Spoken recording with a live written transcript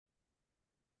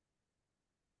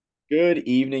Good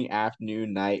evening,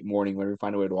 afternoon, night, morning, whenever you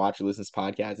find a way to watch or listen to this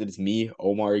podcast. It is me,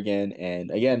 Omar, again, and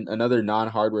again another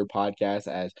non-hardware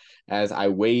podcast. As I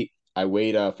wait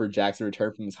for Jackson to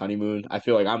return from his honeymoon. I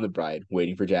feel like I'm the bride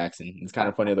waiting for Jackson. It's kind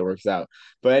of funny how that works out.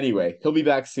 But anyway, he'll be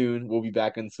back soon. We'll be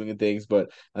back in the swing of things. But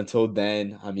until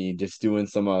then, I mean, just doing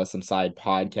some side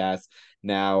podcasts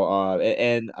now.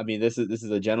 And I mean, this is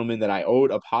a gentleman that I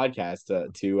owed a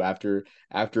podcast to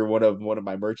after one of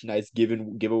my merchandise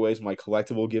giveaways, my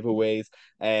collectible giveaways,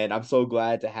 and I'm so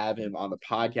glad to have him on the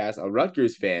podcast. A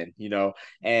Rutgers fan,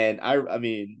 and I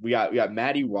mean we got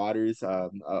Matty Waters, a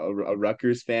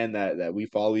Rutgers fan that we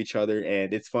follow each other,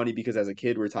 and it's funny because as a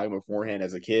kid we were talking beforehand.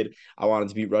 As a kid, I wanted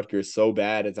to beat Rutgers so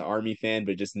bad as an Army fan,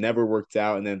 but it just never worked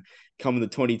out. And then coming the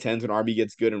 2010s when Army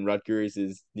gets good and Rutgers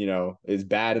is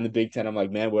bad in the Big Ten, I'm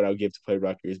like, man, what I'll give to play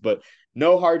Rutgers. But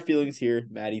no hard feelings here,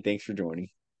 Maddie. Thanks for joining.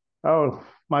 Oh,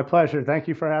 my pleasure. Thank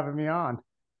you for having me on.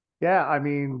 Yeah, I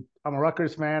mean, I'm a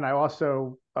Rutgers fan. I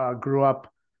also grew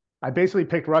up. I basically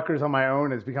picked Rutgers on my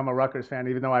own as become a Rutgers fan,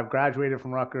 even though I've graduated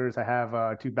from Rutgers. I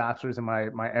have two bachelors and my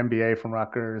MBA from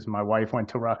Rutgers. My wife went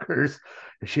to Rutgers.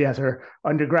 She has her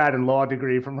undergrad and law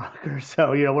degree from Rutgers.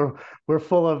 So we're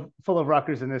full of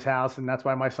Rutgers in this house, and that's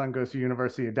why my son goes to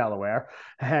University of Delaware.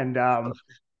 And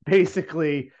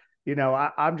basically,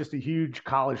 I'm just a huge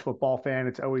college football fan.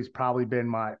 It's always probably been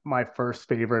my first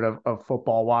favorite of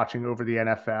football watching over the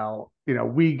NFL.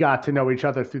 We got to know each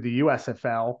other through the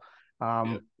USFL,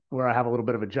 Yeah. where I have a little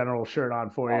bit of a general shirt on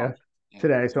for Oh, you yeah.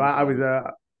 today. So I was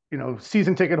Incredible. a,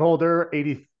 season ticket holder,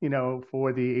 80,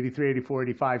 for the 83, 84,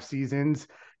 85 seasons,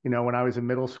 when I was in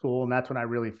middle school. And that's when I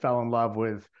really fell in love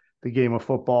with the game of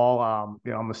football.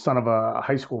 I'm the son of a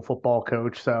high school football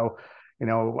coach. So,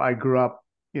 I grew up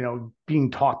being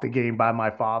taught the game by my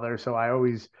father. So I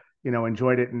always,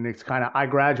 enjoyed it. And it's kind of, I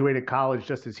graduated college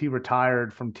just as he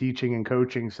retired from teaching and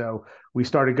coaching. So we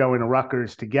started going to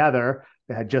Rutgers together.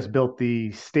 They had just built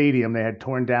the stadium. They had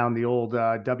torn down the old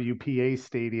WPA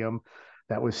stadium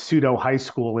that was pseudo high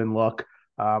school in look,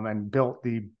 and built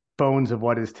the bones of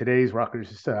what is today's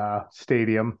Rutgers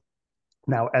stadium,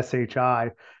 now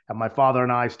SHI. And my father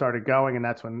and I started going, and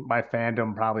that's when my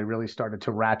fandom probably really started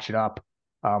to ratchet up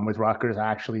with Rutgers. I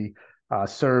actually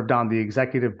served on the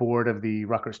executive board of the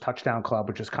Rutgers Touchdown Club,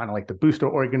 which is kind of like the booster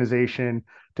organization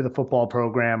to the football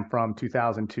program from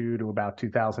 2002 to about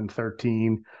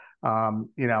 2013.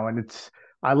 And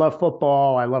I love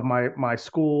football. I love my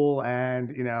school,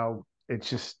 and it's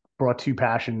just brought two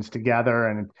passions together,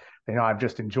 and I've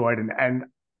just enjoyed and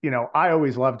I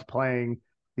always loved playing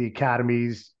the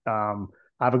academies. I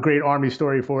have a great Army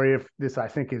story for you. If this, I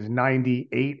think, is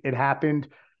 '98. It happened.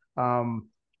 Um,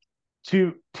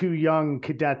 two young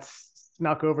cadets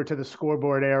snuck over to the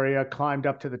scoreboard area, climbed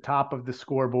up to the top of the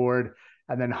scoreboard,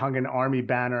 and then hung an Army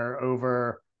banner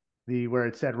over the where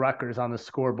it said Rutgers on the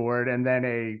scoreboard. And then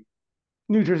a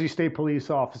New Jersey State police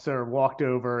officer walked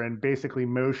over and basically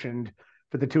motioned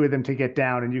for the two of them to get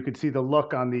down. And you could see the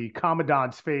look on the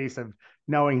commandant's face of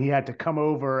knowing he had to come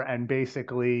over and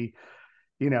basically,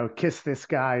 kiss this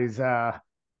guy's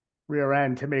rear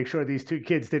end to make sure these two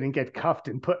kids didn't get cuffed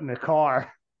and put in a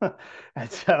car.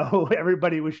 And so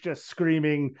everybody was just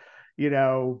screaming, you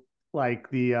know, like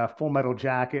the Full Metal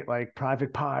Jacket, like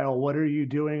Private Pile, what are you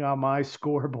doing on my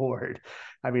scoreboard?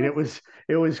 I mean, it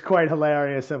was quite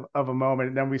hilarious of a moment.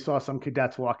 And then we saw some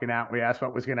cadets walking out. We asked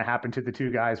what was going to happen to the two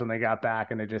guys when they got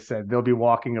back, and they just said they'll be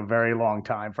walking a very long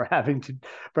time for having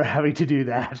to do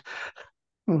that.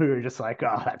 We were just like,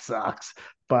 oh, that sucks.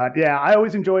 But yeah, I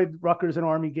always enjoyed Rutgers and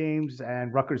Army games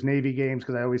and Rutgers Navy games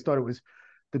because I always thought it was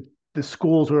the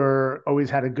schools were always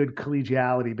had a good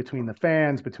collegiality between the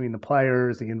fans, between the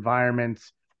players, the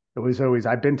environments. It was always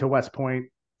I've been to West Point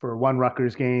for one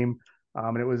Rutgers game,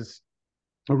 and it was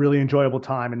a really enjoyable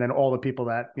time. And then all the people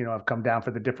that have come down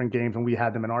for the different games, and we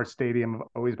had them in our stadium, have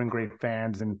always been great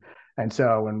fans. And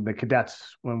the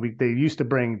cadets, when they used to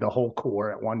bring the whole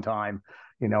corps at one time,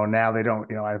 now they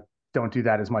don't. I don't do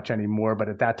that as much anymore. But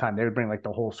at that time, they would bring like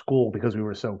the whole school because we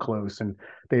were so close, and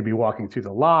they'd be walking through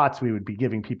the lots. We would be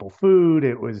giving people food.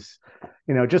 It was,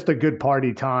 just a good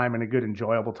party time and a good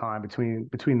enjoyable time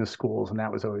between the schools, and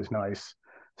that was always nice.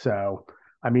 So,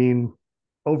 I mean,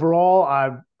 overall,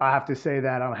 I have to say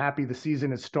that I'm happy the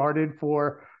season has started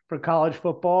for college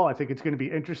football. I think it's going to be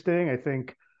interesting. I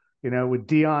think, with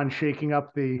Dion shaking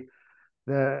up the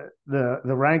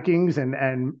rankings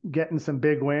and getting some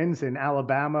big wins, and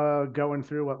Alabama going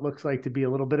through what looks like to be a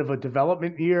little bit of a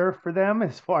development year for them,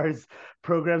 as far as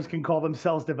programs can call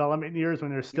themselves development years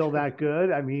when they're still that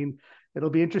good. I mean, it'll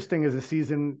be interesting as the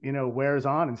season wears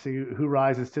on and see who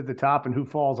rises to the top and who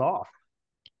falls off.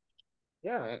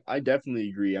 Yeah, I definitely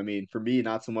agree. I mean, for me,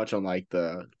 not so much on like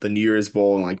the New Year's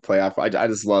Bowl and like playoff.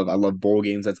 I love bowl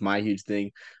games. That's my huge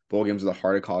thing. Bowl games are the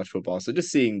heart of college football. So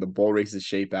just seeing the bowl races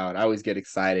shape out, I always get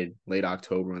excited late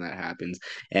October when that happens.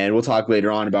 And we'll talk later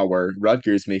on about where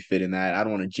Rutgers may fit in that. I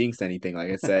don't want to jinx anything,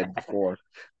 like I said before,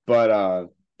 but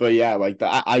but yeah, like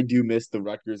I do miss the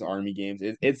Rutgers Army games.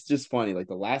 It's just funny. Like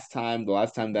the last time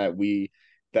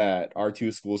that our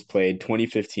two schools played,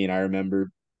 2015. I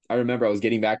remember I was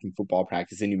getting back from football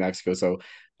practice in New Mexico. So,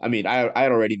 I mean, I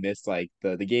had already missed like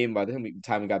the game by the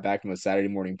time we got back from a Saturday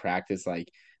morning practice. Like,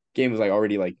 game was like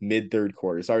already like mid third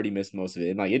quarter. So I already missed most of it.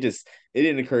 And like it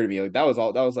didn't occur to me like that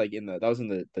was like in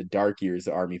the dark years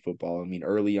of Army football. I mean,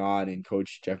 early on in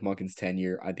Coach Jeff Monken's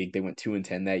tenure, I think they went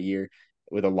 2-10 that year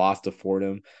with a loss to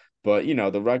Fordham. But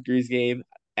the Rutgers game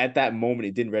at that moment,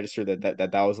 it didn't register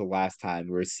that was the last time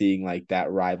we were seeing like that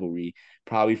rivalry,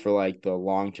 probably for like the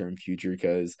long term future,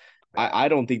 because I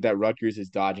don't think that Rutgers is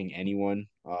dodging anyone.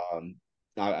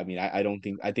 I mean, I don't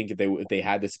think I think if they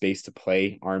had the space to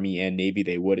play Army and Navy,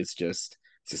 they would. It's just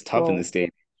tough in the Well,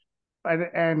 state.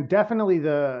 and definitely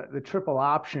the triple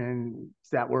options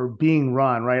that were being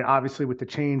run, right? Obviously, with the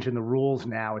change in the rules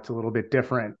now, it's a little bit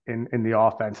different in the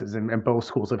offenses, and both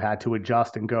schools have had to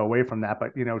adjust and go away from that.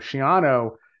 But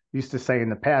Shiano used to say in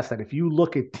the past that if you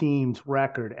look at teams'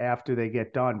 record after they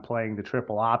get done playing the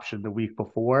triple option the week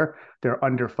before, they're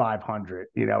under 500.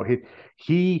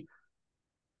 He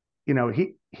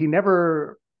he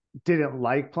never didn't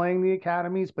like playing the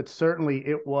academies, but certainly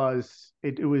it was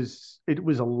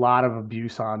a lot of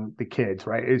abuse on the kids,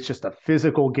 right? It's just a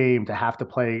physical game to have to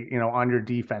play, on your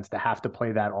defense, to have to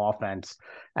play that offense,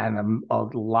 and a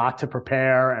lot to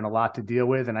prepare and a lot to deal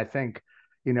with. And I think,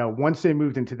 once they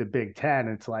moved into the Big Ten,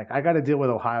 it's like I got to deal with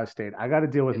Ohio State, I got to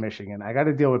deal with Michigan, I got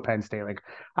to deal with Penn State. Like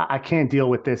I can't deal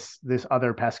with this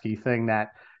other pesky thing that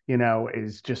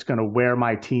is just going to wear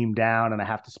my team down, and I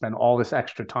have to spend all this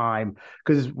extra time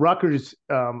because Rutgers.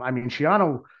 I mean,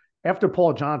 Shiano, after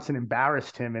Paul Johnson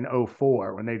embarrassed him in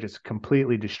 '04 when they just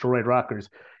completely destroyed Rutgers,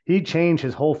 he changed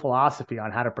his whole philosophy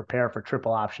on how to prepare for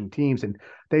triple option teams, and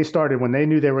they started when they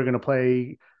knew they were going to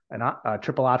play a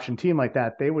triple option team like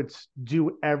that. They would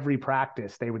do every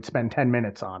practice. They would spend 10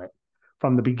 minutes on it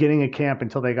from the beginning of camp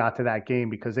until they got to that game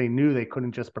because they knew they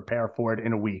couldn't just prepare for it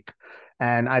in a week.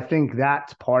 And I think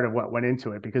that's part of what went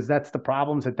into it because that's the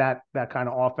problems that kind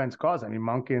of offense caused. I mean,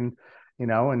 Monken,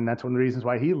 and that's one of the reasons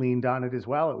why he leaned on it as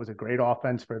well. It was a great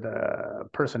offense for the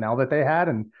personnel that they had.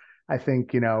 And I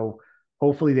think,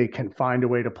 hopefully they can find a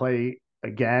way to play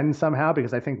again somehow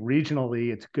because I think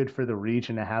regionally it's good for the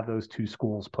region to have those two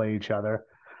schools play each other.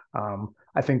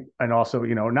 I think, and also,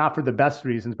 not for the best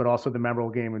reasons, but also the memorable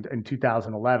game in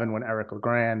 2011 when Eric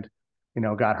LeGrand,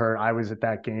 got hurt. I was at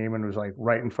that game and was like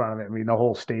right in front of it. I mean, the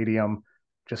whole stadium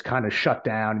just kind of shut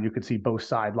down. You could see both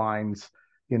sidelines,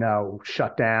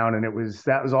 shut down. And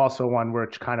that was also one where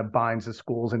it kind of binds the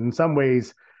schools. And in some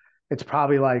ways, it's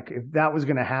probably like if that was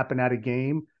going to happen at a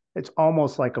game, it's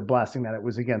almost like a blessing that it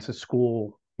was against a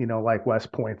school, like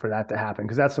West Point for that to happen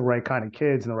because that's the right kind of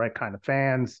kids and the right kind of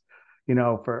fans,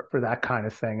 for that kind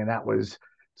of thing. And that was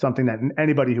something that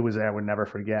anybody who was there would never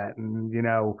forget. And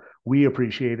we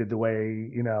appreciated the way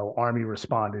Army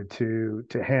responded to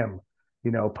him,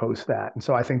 post that. And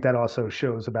so I think that also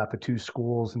shows about the two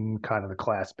schools and kind of the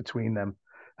class between them.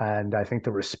 And I think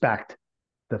the respect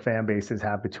the fan bases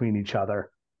have between each other.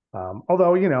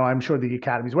 Although I'm sure the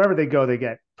academies wherever they go, they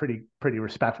get pretty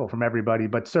respectful from everybody.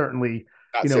 But certainly,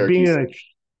 Not being Syracuse,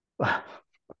 in a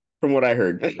from what I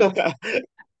heard.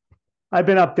 I've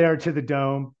been up there to the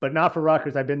dome, but not for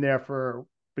Rutgers. I've been there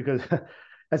because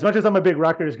as much as I'm a big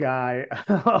Rutgers guy,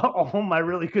 all my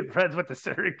really good friends went to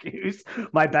Syracuse.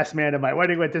 My best man at my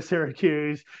wedding went to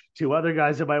Syracuse. Two other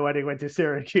guys at my wedding went to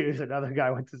Syracuse. Another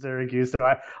guy went to Syracuse.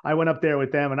 So I went up there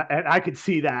with them, and I could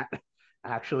see that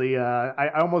actually. I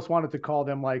almost wanted to call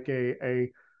them like a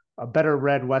better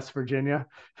red West Virginia.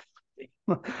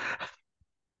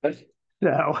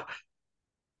 No,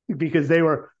 because they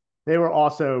were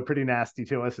also pretty nasty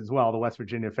to us as well, the West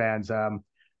Virginia fans.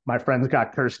 My friends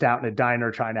got cursed out in a diner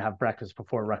trying to have breakfast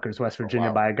before Rutgers, West Oh, Virginia,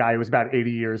 wow. by a guy who was about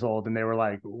 80 years old, and they were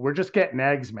like, "We're just getting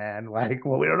eggs, man. Like,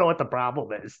 well, we don't know what the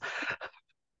problem is."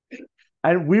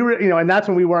 And we were, and that's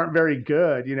when we weren't very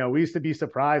good. We used to be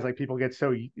surprised, like people get so,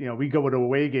 we go to a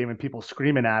away game and people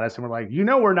screaming at us, and we're like,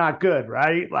 we're not good,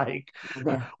 right? Like,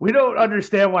 we don't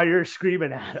understand why you're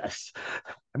screaming at us.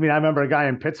 I mean, I remember a guy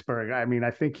in Pittsburgh. I mean, I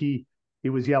think he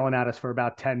was yelling at us for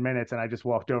about 10 minutes, and I just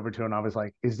walked over to him and I was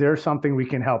like, "Is there something we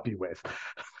can help you with?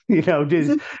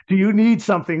 Do you need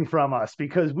something from us?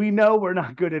 Because we know we're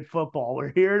not good at football.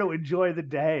 We're here to enjoy the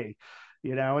day."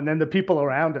 And then the people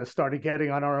around us started getting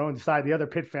on our own side. The other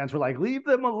Pitt fans were like, leave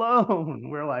them alone.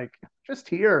 We're like, just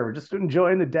here, we're just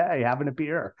enjoying the day, having a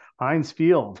beer, Heinz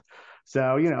Field.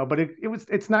 So, but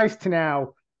it's nice to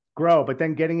now grow. But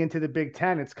then getting into the Big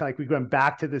Ten, it's like we went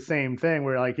back to the same thing.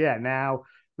 We're like, yeah, now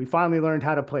we finally learned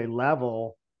how to play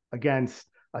level against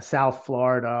a South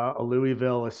Florida, a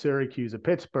Louisville, a Syracuse, a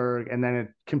Pittsburgh, and then it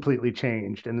completely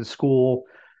changed. And the school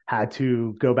had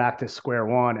to go back to square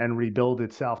one and rebuild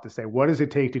itself to say, what does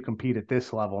it take to compete at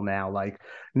this level now? Like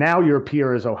now your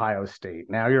peer is Ohio State.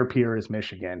 Now your peer is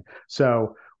Michigan.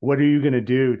 So what are you going to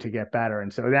do to get better?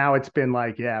 And so now it's been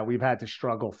like, yeah, we've had to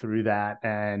struggle through that.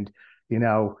 And, you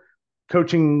know,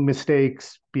 coaching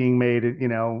mistakes being made,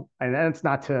 and that's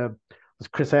not to,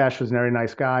 Chris Ash was a very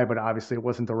nice guy, but obviously it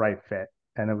wasn't the right fit.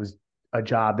 And it was a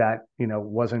job that,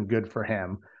 wasn't good for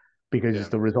him because Yeah.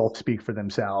 the results speak for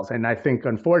themselves. And I think,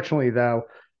 unfortunately, though,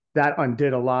 that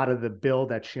undid a lot of the build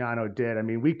that Shiano did. I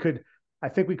mean, I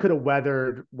think we could have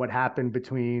weathered what happened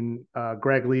between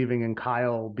Greg leaving and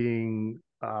Kyle being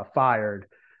fired.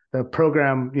 The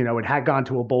program, it had gone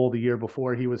to a bowl the year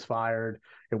before he was fired.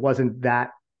 It wasn't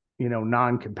that,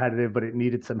 non-competitive, but it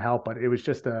needed some help. But it was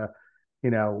just you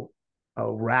know, a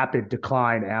rapid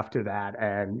decline after that.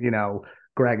 And,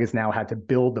 Greg has now had to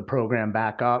build the program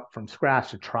back up from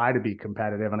scratch to try to be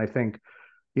competitive. And I think,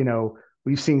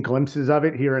 we've seen glimpses of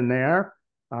it here and there.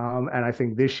 And I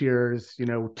think this year's,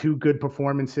 two good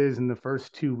performances in the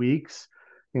first 2 weeks.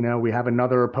 We have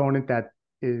another opponent that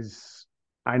is,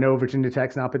 I know Virginia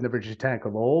Tech's not been the Virginia Tech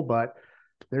of old, but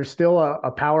there's still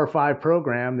a Power Five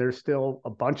program. There's still a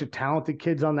bunch of talented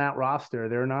kids on that roster.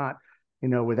 They're not,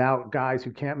 without guys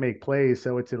who can't make plays.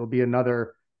 So it'll be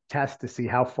another test to see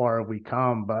how far we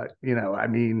come. But I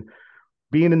mean,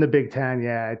 being in the Big Ten,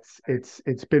 yeah,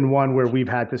 it's been one where we've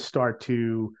had to start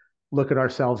to look at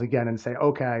ourselves again and say,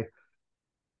 okay,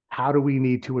 how do we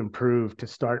need to improve to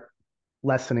start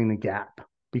lessening the gap?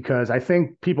 Because I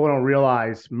think people don't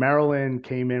realize Maryland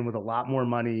came in with a lot more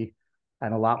money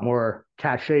and a lot more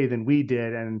cachet than we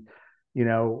did. And,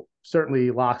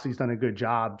 certainly Loxley's done a good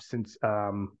job since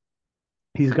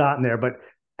he's gotten there. But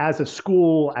as a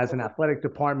school, as an athletic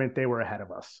department, they were ahead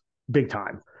of us big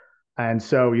time. And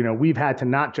so, we've had to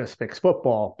not just fix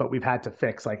football, but we've had to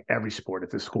fix like every sport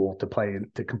at the school to play and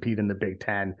to compete in the Big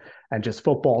Ten. And just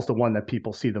football is the one that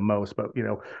people see the most. But,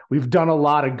 we've done a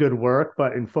lot of good work,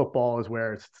 but in football is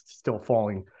where it's still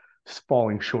falling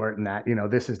short. And that,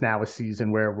 this is now a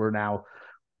season where we're now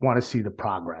want to see the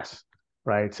progress.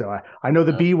 Right. So I know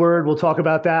the Yeah. B word, we'll talk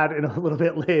about that in a little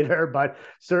bit later, but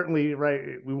certainly,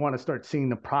 right, we want to start seeing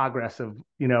the progress of,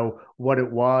 what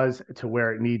it was to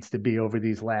where it needs to be over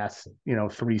these last,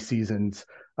 3 seasons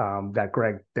that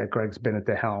Greg's been at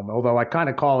the helm. Although I kind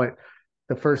of call it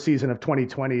the first season of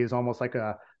 2020 is almost like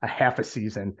a half a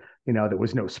season. There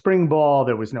was no spring ball,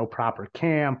 there was no proper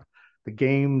camp. The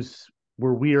games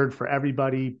were weird for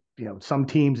everybody. Some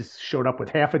teams showed up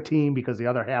with half a team because the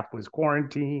other half was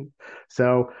quarantined.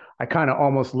 So I kind of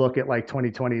almost look at like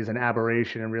 2020 as an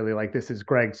aberration and really like this is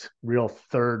Greg's real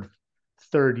third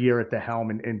year at the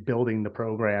helm in building the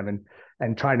program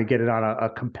and trying to get it on a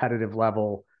competitive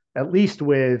level, at least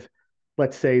with,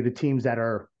 let's say, the teams that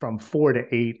are from 4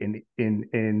 to 8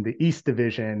 in the East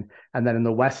Division, and then in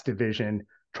the West Division,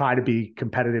 try to be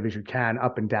competitive as you can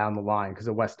up and down the line, because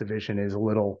the West Division is a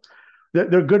little,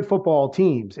 they're good football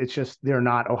teams. It's just they're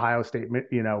not Ohio State,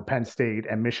 Penn State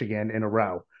and Michigan in a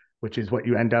row, which is what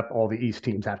you end up all the East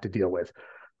teams have to deal with.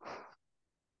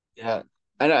 Yeah.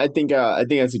 And I think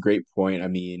that's a great point. I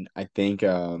mean, I think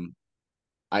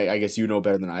I guess you know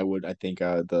better than I would. I think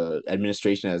the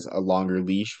administration has a longer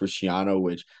leash for Shiano,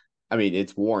 which I mean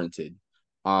it's warranted.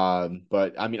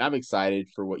 But I mean I'm excited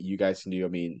for what you guys can do. I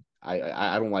mean,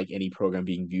 I don't like any program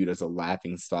being viewed as a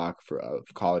laughing stock for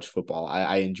college football.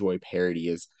 I enjoy parody,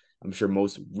 as I'm sure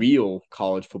most real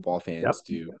college football fans Yep.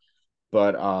 do.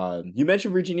 But you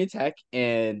mentioned Virginia Tech,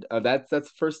 and that's the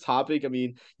first topic. I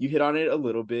mean, you hit on it a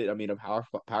little bit. I mean, a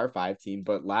Power Five team,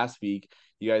 but last week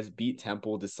you guys beat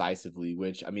Temple decisively.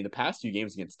 Which I mean, the past 2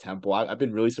 games against Temple, I've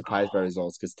been really surprised by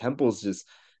results because Temple's just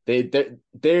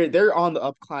they're on the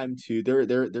up climb too.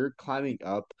 They're climbing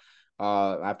up.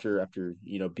 After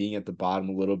being at the bottom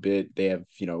a little bit, they have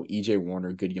EJ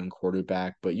Warner, good young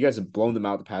quarterback, but you guys have blown them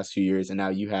out the past 2 years, and now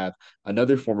you have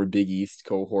another former Big East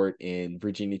cohort in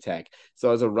Virginia Tech.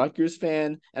 So as a Rutgers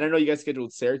fan, and I know you guys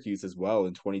scheduled Syracuse as well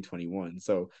in 2021.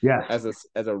 So Yes.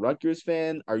 as a Rutgers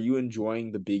fan, are you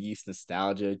enjoying the Big East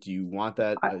nostalgia? Do you want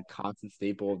that I, a constant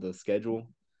staple of the schedule?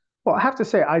 Well, I have to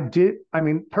say, I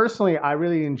mean, personally, I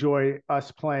really enjoy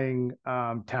us playing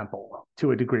Temple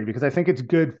to a degree because I think it's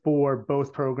good for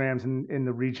both programs in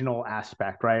the regional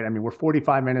aspect, right? I mean, we're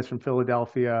 45 minutes from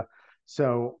Philadelphia,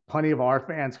 so plenty of our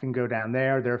fans can go down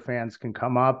there. Their fans can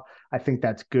come up. I think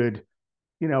that's good,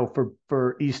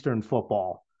 for Eastern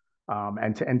football,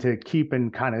 and to keep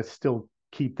and kind of still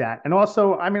keep that. And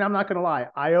also, I mean, I'm not going to lie,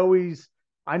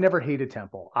 I never hated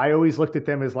Temple. I always looked at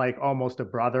them as like almost a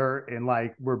brother, and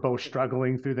like we're both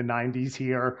struggling through the '90s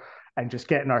here and just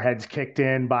getting our heads kicked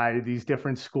in by these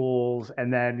different schools.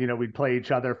 And then, we'd play each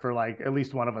other for like at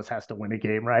least one of us has to win a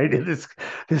game, right? In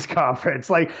this conference.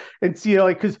 Like it's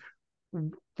like because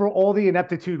for all the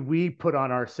ineptitude we put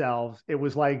on ourselves, it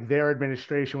was like their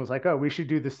administration was like, oh, we should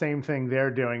do the same thing they're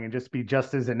doing and just be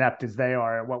just as inept as they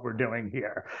are at what we're doing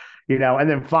here. And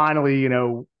then finally,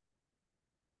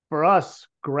 for us,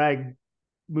 Greg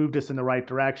moved us in the right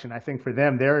direction. I think for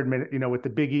them, with the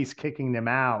Big East kicking them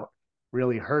out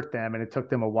really hurt them, and it took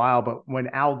them a while. But when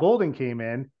Al Golden came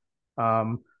in,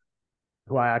 um,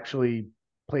 who I actually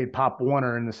played Pop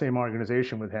Warner in the same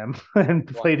organization with him and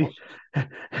played.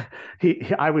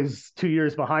 I was 2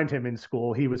 years behind him in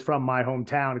school. He was from my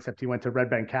hometown, except he went to Red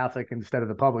Bank Catholic instead of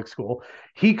the public school.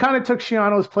 He kind of took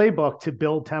Shiano's playbook to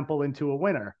build Temple into a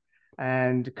winner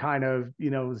and kind of,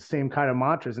 the same kind of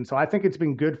mantras. And so I think it's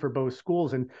been good for both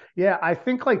schools. And yeah, I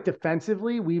think like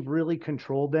defensively, we've really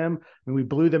controlled them. I mean, we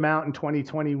blew them out in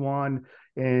 2021.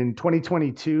 In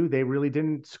 2022, they really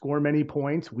didn't score many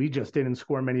points. We just didn't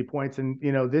score many points. And,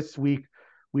 this week,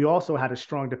 we also had a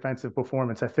strong defensive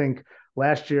performance. I think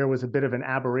last year was a bit of an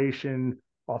aberration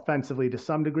offensively to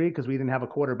some degree because we didn't have a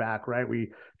quarterback, right?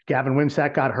 Gavin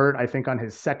Wimsatt got hurt, I think, on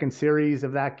his second series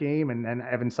of that game, and then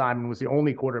Evan Simon was the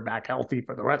only quarterback healthy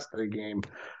for the rest of the game.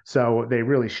 So they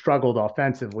really struggled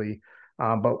offensively.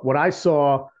 But what I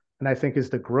saw, and I think is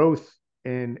the growth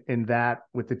in that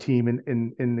with the team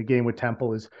in the game with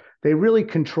Temple is they really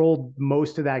controlled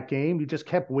most of that game. You just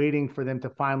kept waiting for them to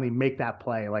finally make that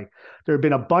play. Like there have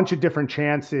been a bunch of different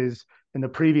chances in the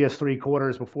previous three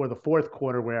quarters before the fourth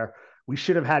quarter where we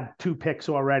should have had two picks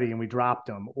already and we dropped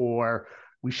them, or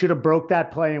we should have broke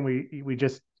that play and we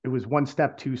just it was one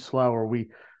step too slow, or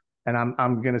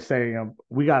I'm going to say,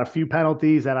 we got a few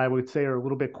penalties that I would say are a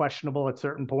little bit questionable at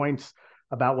certain points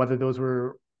about whether those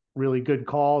were really good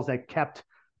calls that kept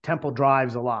Temple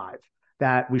drives alive,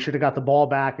 that we should have got the ball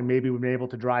back and maybe we've been able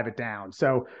to drive it down.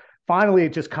 So finally,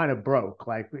 it just kind of broke.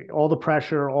 Like all the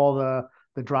pressure, all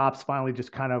the drops finally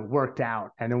just kind of worked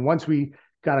out. And then once we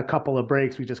got a couple of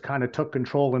breaks, we just kind of took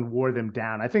control and wore them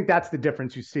down. I think that's the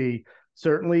difference you see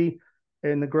certainly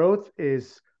in the growth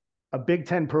is a Big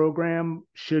Ten program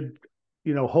should,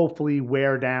 hopefully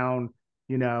wear down,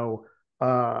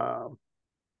 uh,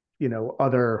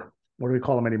 other, what do we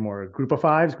call them anymore? Group of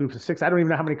fives, groups of six. I don't even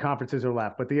know how many conferences are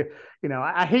left, but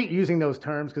I hate using those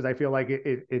terms because I feel like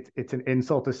it's an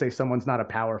insult to say someone's not a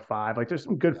power five. Like there's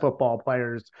some good football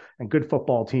players and good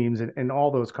football teams in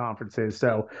all those conferences.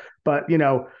 So, but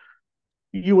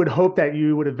you would hope that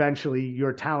you would eventually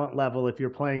your talent level, if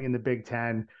you're playing in the Big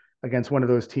Ten against one of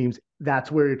those teams,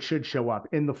 that's where it should show up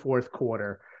in the fourth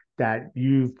quarter, that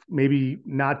you've maybe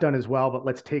not done as well, but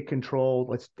let's take control,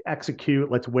 let's execute,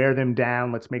 let's wear them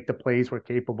down, let's make the plays we're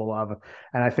capable of.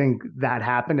 And I think that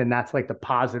happened. And that's like the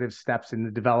positive steps in the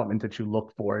development that you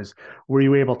look for is were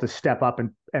you able to step up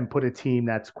and put a team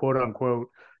that's quote unquote,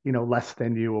 less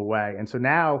than you away. And so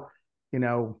now,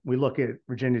 we look at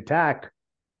Virginia Tech,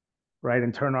 right,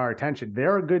 and turn our attention.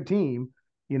 They're a good team,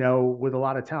 with a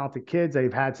lot of talented kids. They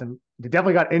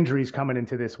definitely got injuries coming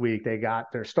into this week. They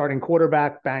got their starting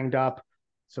quarterback banged up.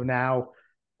 So now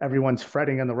everyone's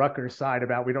fretting on the Rutgers side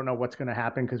about we don't know what's going to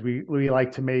happen because we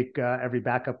like to make every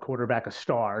backup quarterback a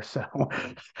star. So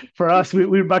for us,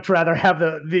 we'd much rather have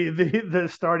the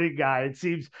starting guy. It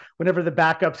seems whenever the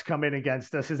backups come in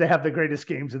against us, is they have the greatest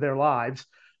games of their lives.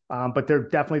 But they're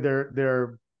definitely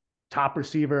their top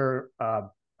receiver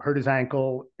hurt his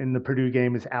ankle in the Purdue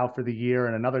game, is out for the year.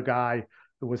 And another guy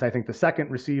who was, I think, the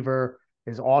second receiver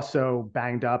is also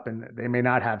banged up, and they may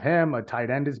not have him. A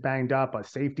tight end is banged up, a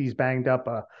safety's banged up,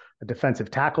 a defensive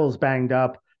tackle's banged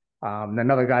up.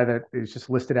 Another guy that is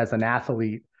just listed as an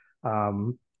athlete. So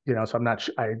I'm not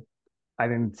I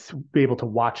didn't be able to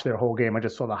watch their whole game. I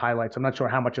just saw the highlights. I'm not sure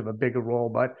how much of a bigger role,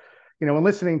 but when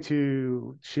listening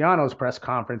to Shiano's press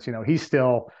conference, he's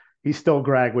still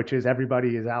Greg, which is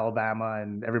everybody is Alabama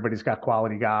and everybody's got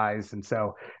quality guys. And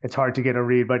so it's hard to get a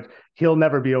read, but he'll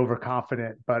never be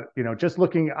overconfident. But, just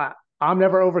looking, I'm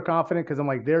never overconfident because I'm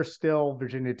like, they're still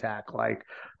Virginia Tech. Like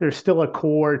there's still a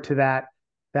core to that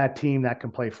that team that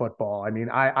can play football. I mean,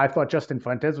 I thought Justin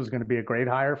Fuentes was going to be a great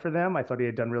hire for them. I thought he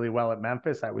had done really well at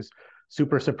Memphis. I was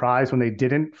super surprised when they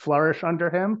didn't flourish under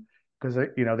him because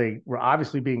they were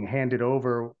obviously being handed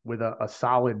over with a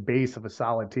solid base of a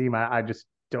solid team. I just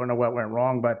don't know what went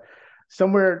wrong, but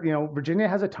somewhere Virginia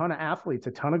has a ton of athletes,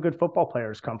 a ton of good football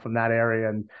players come from that area,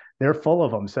 and they're full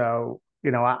of them. So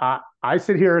I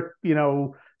sit here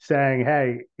saying,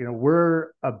 hey, we're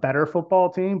a better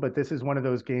football team, but this is one of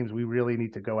those games we really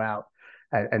need to go out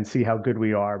and see how good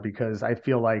we are, because I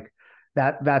feel like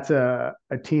that's a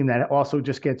team that also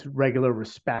just gets regular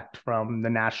respect from the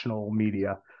national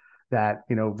media. That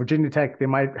Virginia Tech, they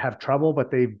might have trouble,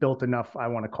 but they've built enough, I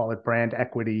want to call it brand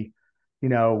equity,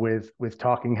 with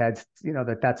talking heads,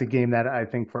 that's a game that I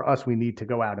think for us we need to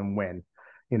go out and win,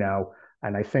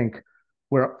 and I think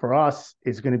where for us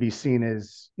is going to be seen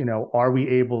as, are we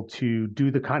able to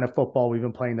do the kind of football we've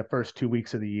been playing the first 2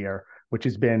 weeks of the year, which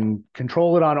has been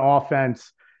control it on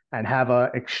offense and have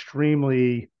a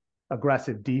extremely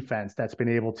aggressive defense that's been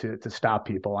able to stop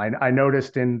people. I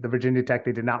noticed in the Virginia Tech,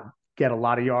 they did not get a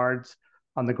lot of yards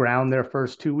on the ground their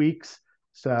first 2 weeks.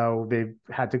 So they've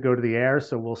had to go to the air.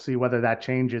 So we'll see whether that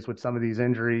changes with some of these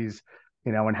injuries,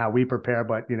 and how we prepare.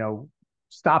 But,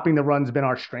 stopping the run's been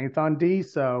our strength on D.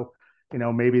 So,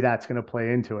 maybe that's going to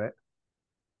play into it.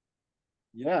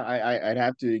 Yeah, I'd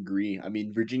have to agree. I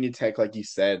mean, Virginia Tech, like you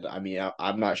said, I mean,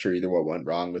 I'm not sure either what went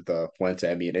wrong with the Fuente.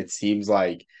 I mean, it seems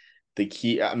like the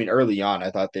key. I mean, early on,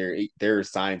 I thought there are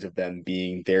signs of them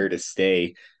being there to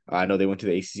stay. I know they went to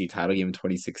the ACC title game in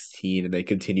 2016, and they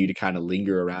continue to kind of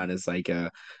linger around as like a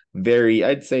very,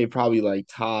 I'd say probably like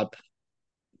top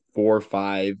 4 or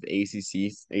 5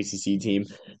 ACC team.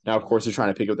 Now, of course, they're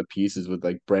trying to pick up the pieces with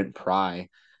like Brent Pry,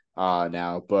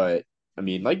 now. But I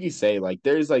mean, like you say,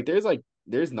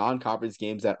 there's non-conference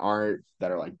games that are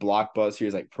like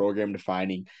blockbusters, like program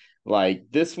defining. Like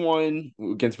this one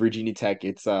against Virginia Tech,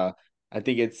 I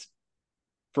think it's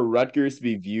for Rutgers to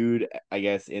be viewed, I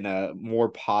guess, in a more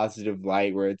positive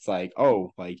light, where it's like,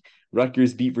 oh, like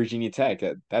Rutgers beat Virginia Tech.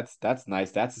 That's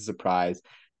nice. That's a surprise.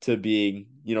 To being,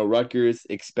 Rutgers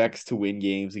expects to win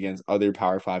games against other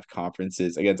Power Five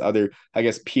conferences, against other, I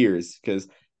guess, peers, because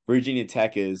Virginia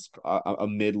Tech is a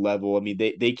mid level. I mean,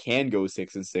 they can go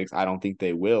 6-6. I don't think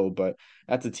they will, but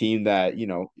that's a team that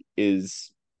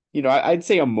is, I'd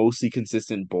say a mostly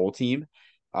consistent bowl team,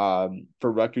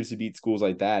 for Rutgers to beat schools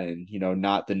like that, and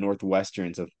not the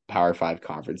Northwesterns of Power Five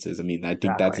conferences. I mean, I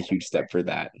think that's Exactly. a huge step for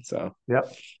that. So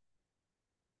Yep.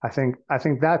 I think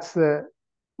that's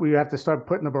where you have to start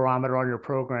putting the barometer on your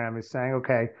program, is saying,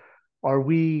 okay, are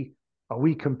we are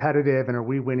we competitive, and are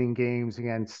we winning games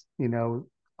against,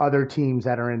 other teams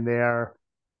that are in there,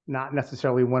 not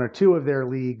necessarily one or two of their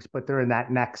leagues, but they're in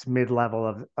that next mid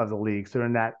level of the leagues. They're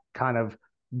in that kind of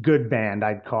good band,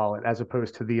 I'd call it, as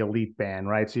opposed to the elite band,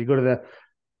 right? So you go to the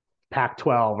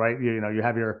Pac-12, right? You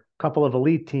have your couple of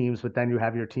elite teams, but then you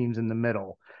have your teams in the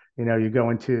middle. You go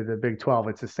into the Big 12,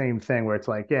 it's the same thing where it's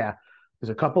like, yeah,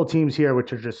 there's a couple of teams here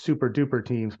which are just super duper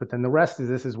teams, but then the rest is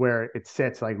this is where it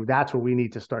sits. Like that's where we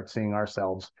need to start seeing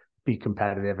ourselves be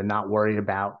competitive and not worry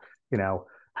about,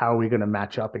 how are we going to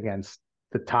match up against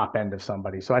the top end of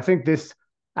somebody. So I think this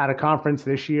out of conference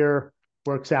this year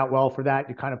works out well for that.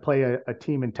 You kind of play a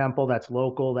team in Temple that's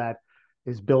local, that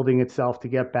is building itself to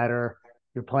get better.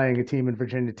 You're playing a team in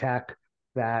Virginia Tech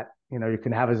that you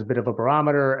can have as a bit of a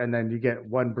barometer, and then you get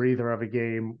one breather of a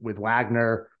game with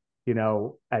Wagner.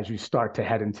 As you start to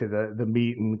head into the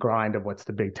meat and grind of what's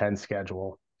the Big Ten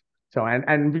schedule. So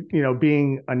and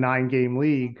being a 9 game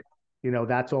league,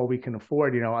 that's all we can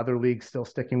afford. Other leagues still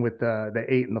sticking with the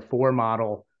 8 and the 4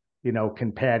 model,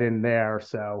 can pad in there.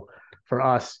 So for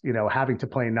us, having to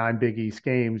play 9 Big East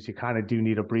games, you kind of do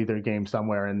need a breather game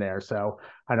somewhere in there. So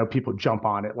I know people jump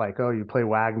on it like, oh, you play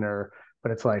Wagner,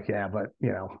 but it's like, yeah, but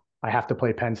I have to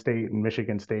play Penn State and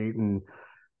Michigan State and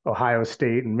Ohio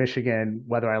State and Michigan,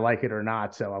 whether I like it or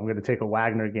not. So I'm going to take a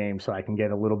Wagner game so I can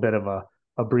get a little bit of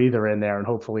a breather in there and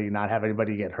hopefully not have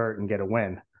anybody get hurt and get a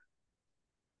win.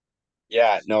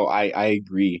 yeah, no, I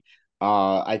agree.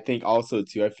 I think also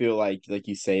too, I feel like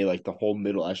you say, like the whole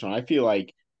middle echelon. I feel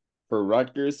like for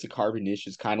Rutgers to carve a niche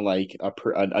is kind of like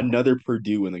another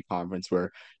Purdue in the conference,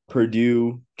 where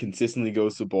Purdue consistently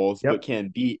goes to bowls but Yep. can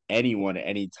beat anyone at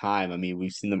any time. I mean,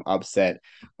 we've seen them upset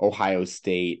Ohio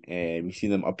State, and we've seen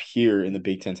them appear in the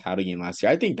Big Ten title game last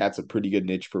year. I think that's a pretty good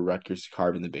niche for Rutgers to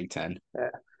carve in the Big Ten. Yeah.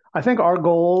 I think our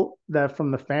goal that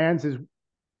from the fans is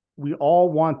we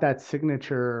all want that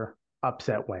signature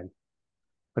upset win.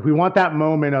 Like we want that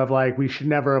moment of like we should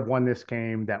never have won this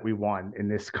game that we won in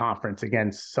this conference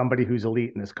against somebody who's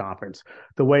elite in this conference.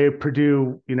 The way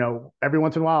Purdue, every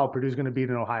once in a while Purdue's going to beat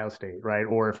an Ohio State, right?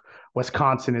 Or if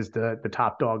Wisconsin is the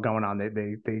top dog going on,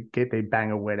 they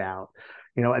bang a wit out.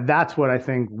 And that's what I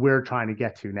think we're trying to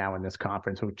get to now in this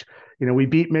conference, which, we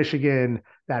beat Michigan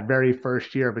that very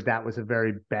first year, but that was a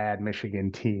very bad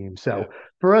Michigan team. Yeah. So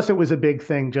for us, it was a big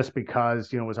thing just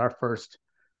because, it was our first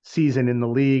season in the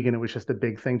league, and it was just a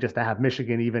big thing just to have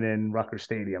Michigan even in Rutgers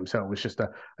Stadium. So it was just a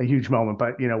huge moment.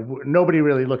 But nobody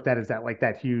really looked at it as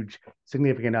that huge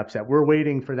significant upset. We're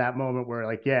waiting for that moment where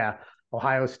like, yeah,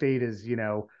 Ohio State is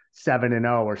 7-0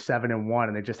 or 7-1,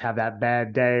 and they just have that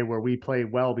bad day where we play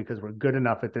well because we're good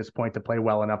enough at this point to play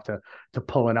well enough to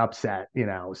pull an upset.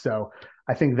 So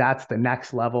I think that's the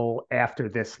next level after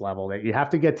this level, that you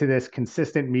have to get to this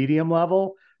consistent medium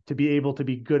level to be able to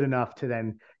be good enough to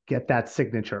then get that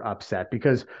signature upset.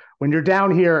 Because when you're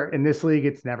down here in this league,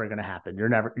 it's never going to happen. You're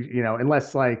never,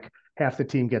 unless like half the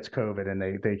team gets COVID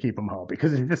and they keep them home,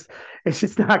 because it's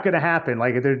just not going to happen.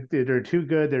 Like they're too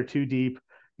good, they're too deep.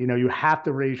 You have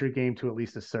to raise your game to at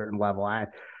least a certain level. I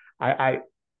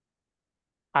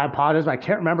I apologize. I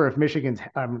can't remember if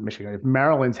if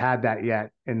Maryland's had that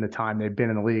yet in the time they've been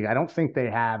in the league. I don't think they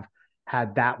have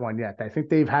had that one yet. I think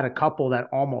they've had a couple that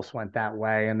almost went that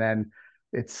way, and then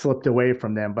it slipped away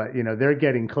from them. But they're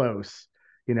getting close.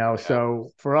 Yeah. So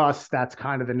for us, that's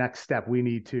kind of the next step we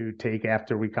need to take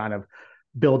after we kind of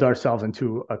build ourselves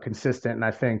into a consistent. And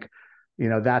I think,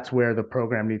 that's where the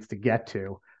program needs to get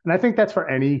to. And I think that's for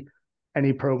any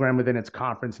program within its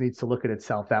conference needs to look at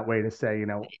itself that way, to say,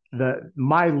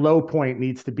 my low point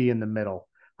needs to be in the middle.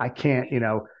 I can't,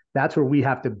 that's where we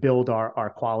have to build our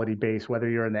quality base, whether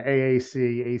you're in the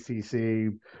AAC,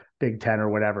 ACC, Big Ten, or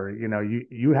whatever.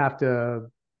 You have to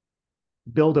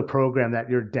build a program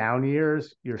that your down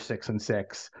years, you're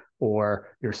 6-6, or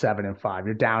you're 7-5.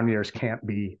 Your down years can't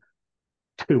be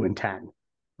 2-10,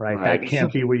 right? That Right.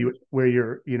 can't be where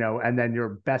you're, and then your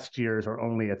best years are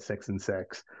only at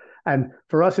 6-6. And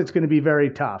for us, it's going to be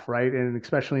very tough, right? And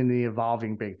especially in the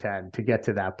evolving Big Ten to get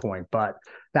to that point. But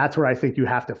that's where I think you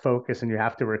have to focus and you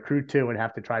have to recruit to and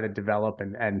have to try to develop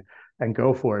and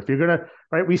go for it. If you're gonna,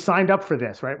 right, we signed up for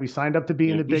this, right? We signed up to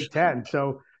be in Yeah. the Big Ten.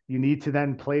 So you need to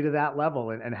then play to that level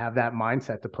and have that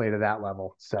mindset to play to that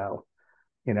level. So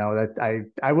that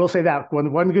I will say that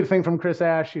one good thing from Chris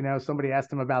Ash, somebody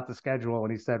asked him about the schedule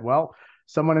and he said, well,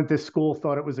 someone at this school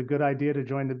thought it was a good idea to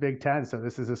join the Big Ten, so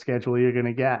this is a schedule you're going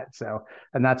to get. So,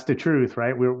 and that's the truth,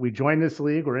 right? We joined this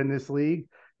league, we're in this league.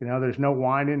 There's no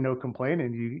whining, no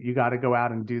complaining. You got to go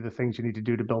out and do the things you need to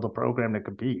do to build a program to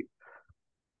compete.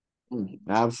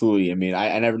 Absolutely. I mean,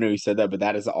 I never knew you said that, but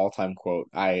that is an all-time quote.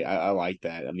 I like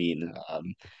that. I mean,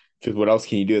 because what else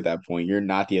can you do at that point? You're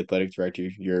not the athletic director,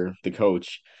 you're the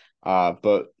coach.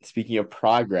 But speaking of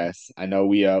progress, I know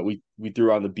we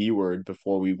threw on the B word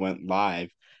before we went live,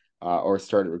 or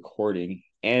started recording.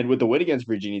 And with the win against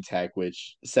Virginia Tech,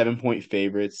 which 7-point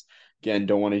favorites, again,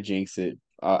 don't want to jinx it,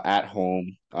 at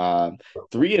home.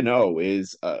 3-0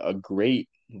 is a great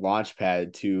launch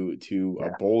pad to a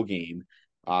Yeah. bowl game.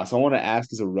 So I want to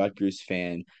ask, as a Rutgers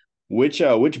fan, which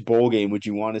bowl game would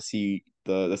you want to see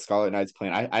the Scarlet Knights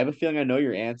playing? I have a feeling I know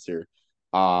your answer.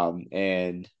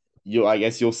 And I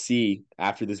guess you'll see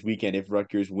after this weekend, if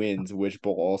Rutgers wins, which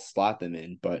bowl I'll slot them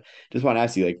in. But just want to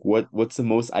ask you, like, what's the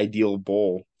most ideal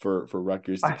bowl for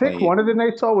Rutgers to I think play in? one of the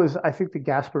nights saw was, I think, the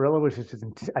Gasparilla, which is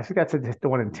I think that's the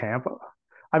one in Tampa.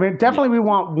 I mean, Yeah. definitely we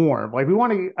want warm. Like we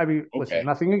want to. I mean, listen, Okay.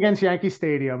 nothing against Yankee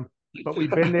Stadium, but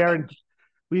we've been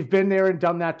there and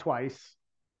done that twice,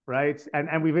 right?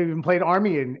 And we've even played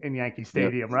Army in Yankee Yep.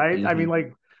 Stadium, right? I mean, Hmm.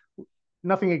 like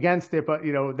nothing against it, but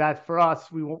that for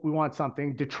us, we want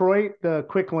something. Detroit, the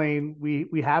quick lane,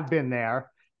 we have been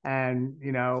there, and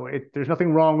there's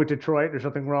nothing wrong with Detroit. There's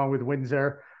nothing wrong with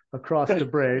Windsor across the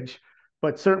bridge,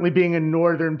 but certainly being in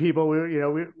northern people,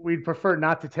 we'd prefer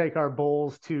not to take our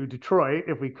bowls to Detroit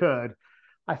if we could.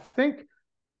 I think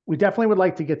we definitely would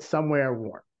like to get somewhere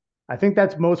warm. I think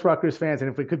that's most Rutgers fans,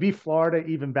 and if it could be Florida,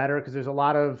 even better, because there's a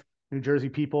lot of New Jersey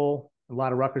people, a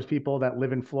lot of Rutgers people that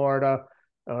live in Florida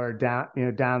or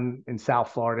down in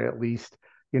South Florida at least.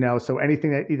 So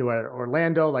anything that either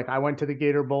Orlando, like I went to the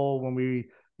Gator Bowl when we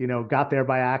got there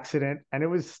by accident, and it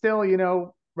was still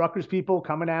Rutgers people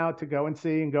coming out to go and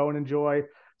see and go and enjoy.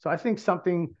 So I think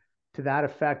something to that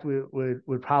effect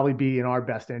would probably be in our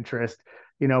best interest.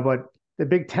 But the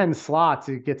Big Ten slots,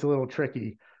 it gets a little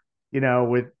tricky,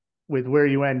 with where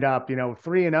you end up,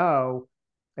 3-0,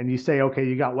 and you say, okay,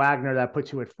 you got Wagner that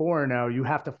puts you at 4-0, you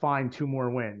have to find two more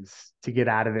wins to get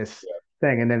out of this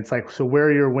thing. And then it's like, so where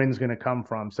are your wins going to come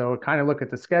from? So kind of look at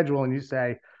the schedule and you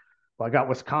say, well, I got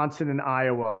Wisconsin and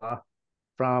Iowa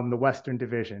from the Western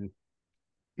Division.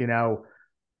 You know,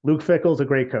 Luke Fickell's a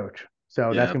great coach.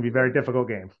 So that's Yeah. going to be a very difficult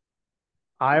game.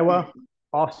 Iowa,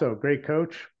 also great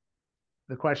coach.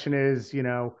 The question is,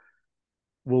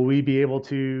 will we be able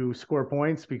to score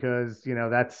points? Because,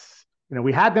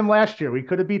 we had them last year. We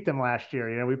could have beat them last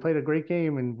year. We played a great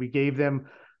game and we gave them,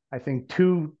 I think,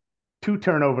 two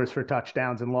turnovers for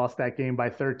touchdowns and lost that game by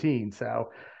 13.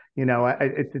 So,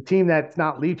 it's a team that's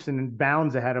not leaps and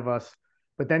bounds ahead of us.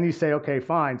 But then you say, okay,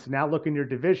 fine. So now look in your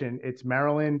division. It's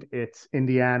Maryland, it's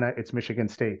Indiana, it's Michigan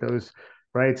State. Those,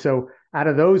 right? So out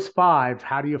of those five,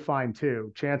 how do you find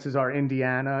two? Chances are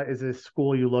Indiana is a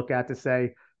school you look at to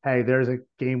say, hey, there's a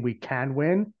game we can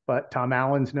win, but Tom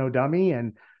Allen's no dummy.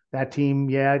 And that team,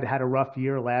 yeah, had a rough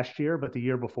year last year, but the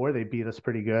year before they beat us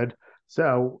pretty good.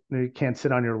 So you can't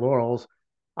sit on your laurels.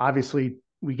 Obviously,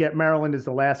 we get Maryland as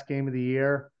the last game of the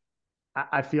year.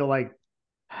 I feel like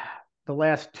the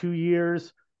last 2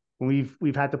 years, when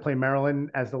we've had to play Maryland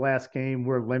as the last game,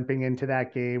 we're limping into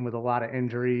that game with a lot of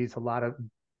injuries, a lot of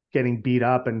getting beat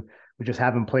up, and we just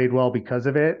haven't played well because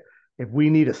of it. If we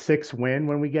need a 6 win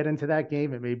when we get into that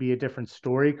game, it may be a different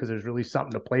story because there's really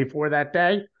something to play for that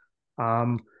day.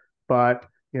 Um, but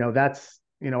that's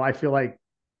I feel like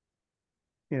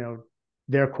you know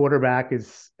their quarterback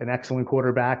is an excellent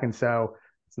quarterback, and so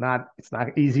it's not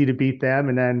easy to beat them.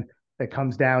 And then it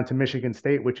comes down to Michigan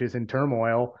State, which is in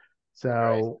turmoil. Right.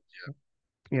 So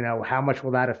how much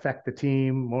will that affect the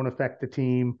team? Won't affect the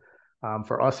team.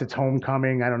 For us, it's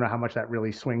homecoming. I don't know how much that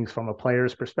really swings from a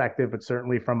player's perspective, but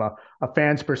certainly from a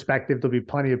fan's perspective, there'll be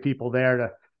plenty of people there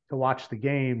to watch the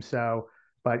game. So,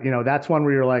 but that's one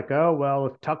where you're like, oh well,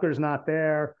 if Tucker's not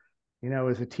there,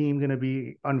 is the team going to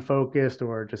be unfocused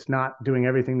or just not doing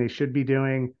everything they should be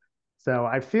doing? So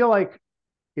I feel like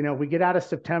we get out of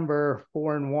September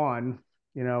 4-1.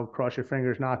 Cross your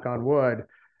fingers, knock on wood.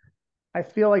 I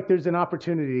feel like there's an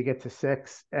opportunity to get to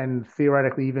 6 and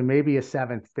theoretically even maybe a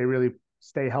 7th. They really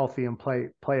stay healthy and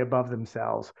play above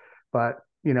themselves. But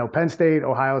Penn State,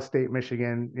 Ohio State,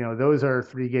 Michigan, those are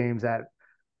 3 games that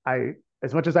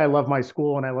as much as I love my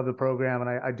school and I love the program and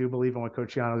I do believe in what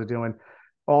Coach Yano is doing,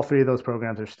 all 3 of those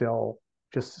programs are still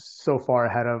just so far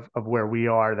ahead of where we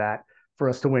are that for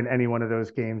us to win any one of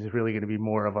those games is really going to be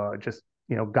more of a just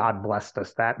God blessed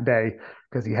us that day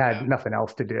because he had Yeah. nothing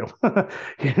else to do.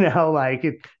 Like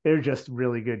they're just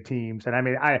really good teams. And I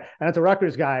mean, and as a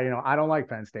Rutgers guy, I don't like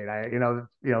Penn State.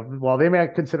 While they may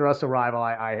consider us a rival,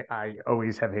 I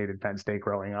always have hated Penn State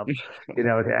growing up.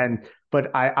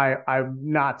 But I'm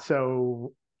not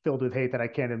so filled with hate that I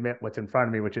can't admit what's in front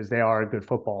of me, which is they are a good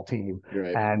football team,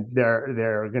 Right. and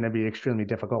they're going to be extremely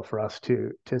difficult for us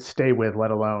to stay with, let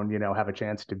alone have a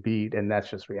chance to beat, and that's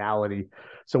just reality.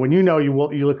 So when you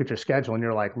look at your schedule and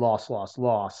you're like loss, loss,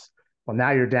 loss. Well,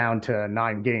 now you're down to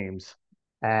 9 games,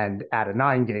 and out of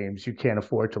 9 games, you can't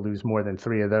afford to lose more than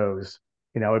 3 of those.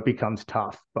 It becomes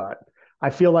tough. But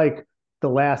I feel like the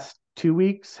last 2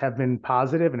 weeks have been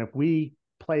positive, and if we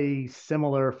play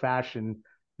similar fashion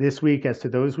this week as to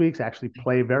those weeks, actually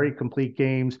play very complete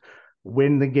games,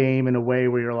 win the game in a way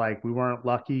where you're like, we weren't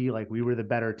lucky, like we were the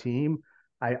better team.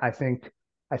 I think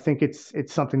it's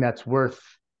something that's worth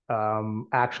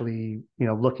actually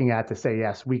looking at to say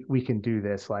yes, we can do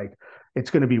this. Like it's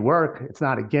going to be work. It's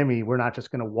not a gimme. We're not just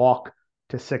going to walk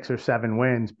to 6 or 7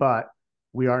 wins, but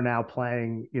we are now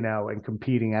playing and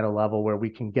competing at a level where we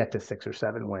can get to 6 or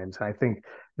 7 wins. And I think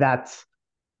that's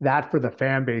that for the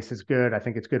fan base is good. I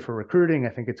think it's good for recruiting. I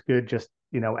think it's good just,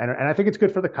 and I think it's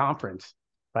good for the conference,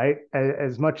 right?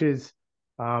 As much as,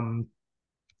 um,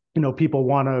 people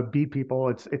want to beat people,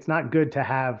 it's not good to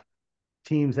have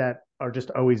teams that are just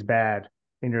always bad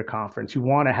in your conference. You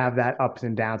want to have that ups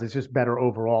and downs. It's just better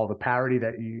overall. The parity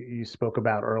that you spoke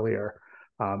about earlier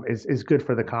is good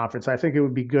for the conference. I think it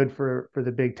would be good for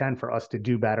the Big Ten for us to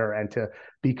do better and to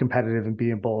be competitive and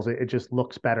be in bowls. It just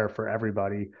looks better for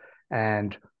everybody.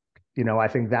 And I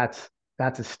think that's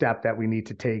a step that we need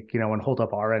to take, and hold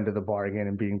up our end of the bargain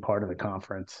and being part of the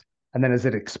conference. And then as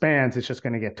it expands, it's just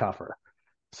going to get tougher.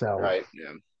 So, Right.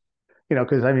 Yeah.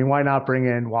 because I mean, why not bring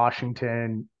in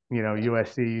Washington,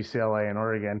 USC, UCLA, and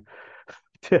Oregon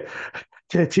to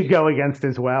to go against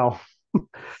as well?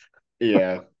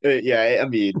 Yeah. Yeah. I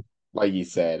mean, like you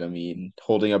said, I mean,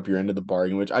 holding up your end of the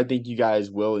bargain, which I think you guys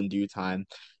will in due time.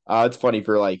 It's funny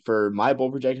for my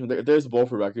bowl projection, there's a bowl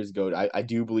for Rutgers go. I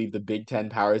do believe the Big Ten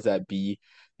powers that be,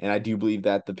 and I do believe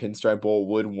that the Pinstripe Bowl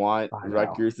would want I know,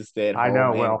 Rutgers to stay at I home.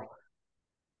 know. And Well,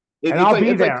 and it's I'll like be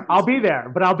it's like there. I'll be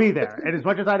there, but I'll be there. And as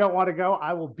much as I don't want to go,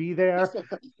 I will be there,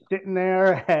 sitting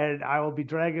there, and I will be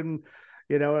dragging.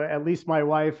 at least my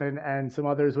wife and some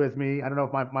others with me. I don't know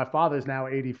if my father's now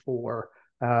 84.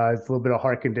 It's a little bit of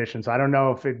heart condition. So I don't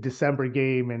know if a December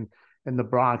game in the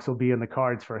Bronx will be in the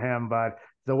cards for him, but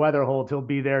the weather holds, he'll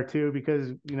be there too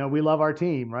because, we love our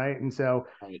team, right? And so,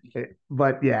 Right.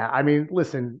 but yeah, I mean,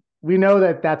 listen, we know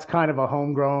that that's kind of a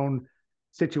homegrown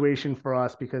situation for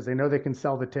us because they know they can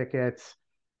sell the tickets.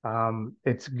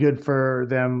 It's good for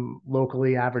them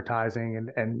locally advertising,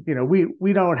 and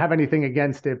we don't have anything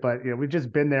against it, but we've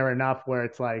just been there enough where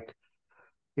it's like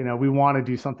we want to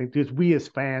do something because we as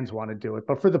fans want to do it.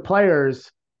 But for the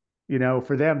players,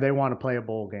 for them, they want to play a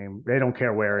bowl game. They don't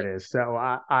care where it is. So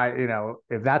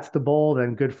if that's the bowl,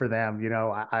 then good for them.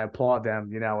 I applaud them.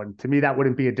 And to me, that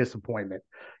wouldn't be a disappointment.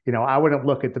 I wouldn't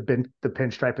look at the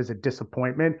pinstripe as a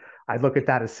disappointment. I'd look at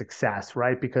that as success,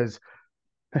 right? Because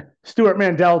Stuart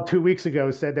Mandel 2 weeks ago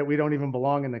said that we don't even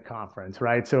belong in the conference,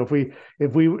 right? So if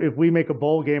we make a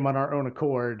bowl game on our own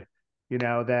accord, then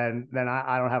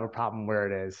I don't have a problem where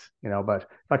it is, But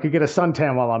if I could get a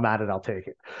suntan while I'm at it, I'll take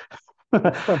it.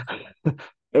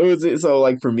 It was so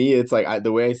like for me, it's like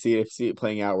the way I see it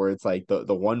playing out, where it's like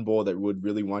the one bowl that would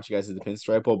really want you guys is the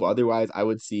Pinstripe Bowl, but otherwise, I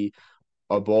would see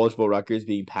a Bulge Bowl Rutgers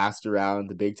being passed around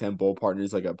the Big Ten bowl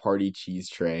partners like a party cheese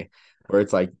tray, where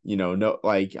it's like no,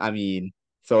 like I mean,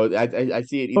 so I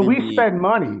see it But either we be spend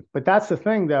money. But that's the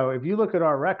thing, though. If you look at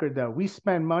our record, though, we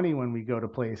spend money when we go to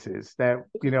places. That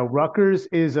Rutgers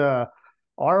is our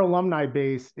alumni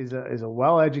base is a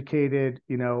well-educated,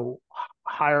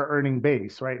 higher earning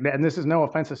base, right? And this is no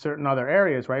offense to certain other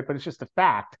areas, right? But it's just a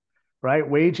fact, right?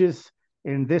 Wages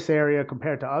in this area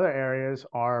compared to other areas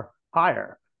are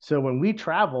higher. So when we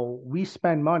travel, we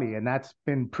spend money, and that's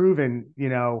been proven,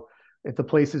 at the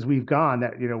places we've gone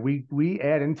that we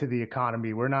add into the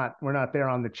economy. We're not there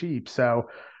on the cheap. So,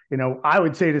 I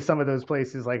would say to some of those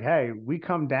places like, hey, we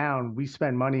come down, we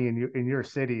spend money in your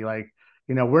city. Like,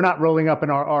 we're not rolling up in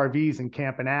our RVs and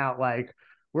camping out. Like,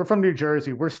 we're from New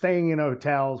Jersey. We're staying in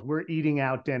hotels. We're eating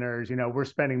out dinners. We're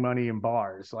spending money in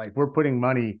bars. Like, we're putting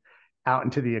money out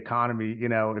into the economy.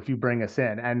 If you bring us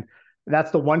in, and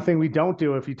that's the one thing we don't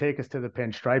do if you take us to the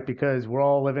pinstripe because we're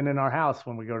all living in our house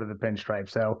when we go to the pinstripe.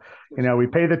 So, we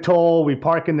pay the toll, we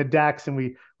park in the decks, and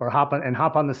we or hop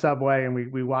on the subway, and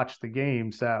we watch the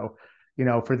game. So,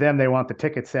 for them, they want the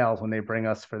ticket sales when they bring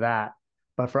us for that.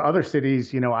 But for other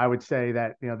cities, I would say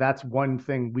that that's one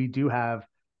thing we do have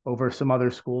over some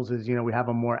other schools is we have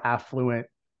a more affluent.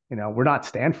 We're not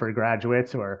Stanford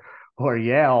graduates or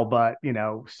Yale, but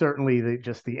certainly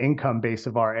just the income base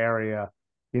of our area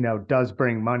does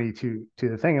bring money to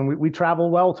the thing. And we travel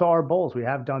well to our bowls. We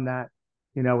have done that,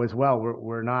 as well.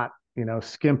 We're not,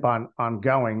 skimp on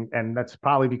going. And that's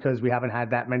probably because we haven't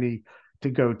had that many to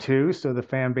go to. So the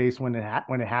fan base, when it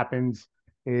happens,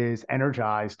 is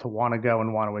energized to want to go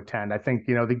and want to attend. I think,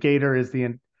 the Gator is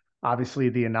obviously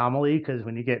the anomaly because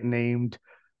when you get named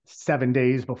 7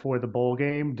 days before the bowl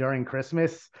game during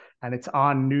Christmas and it's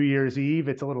on New Year's Eve,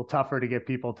 it's a little tougher to get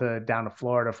people down to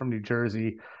Florida from New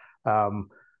Jersey. Um,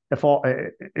 if all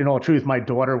in all truth, my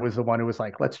daughter was the one who was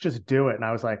like, let's just do it. And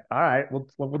I was like, all right,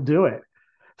 we'll do it.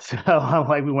 So I'm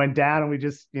like, we went down and we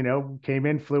just, came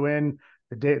in, flew in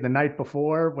the night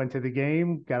before, went to the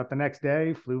game, got up the next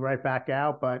day, flew right back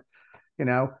out. But, you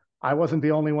know, I wasn't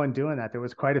the only one doing that. There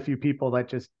was quite a few people that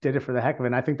just did it for the heck of it.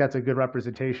 And I think that's a good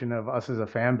representation of us as a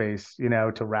fan base,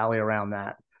 to rally around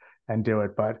that and do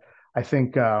it. But I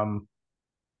think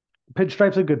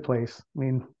Pinstripe's a good place. I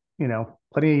mean,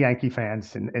 plenty of Yankee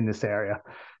fans in this area.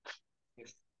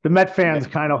 The Met yeah, fans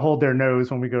kind of hold their nose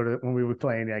when we would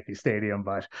play in Yankee Stadium,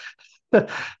 but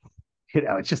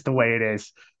it's just the way it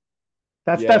is.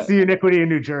 That's yeah, the iniquity in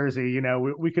New Jersey.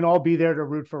 We can all be there to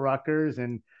root for Rutgers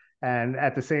and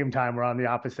at the same time we're on the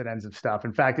opposite ends of stuff.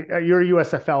 In fact, you're a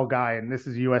USFL guy, and this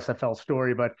is a USFL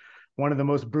story, but one of the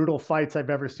most brutal fights I've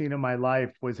ever seen in my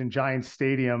life was in Giants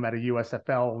Stadium at a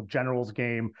USFL Generals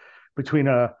game between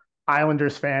a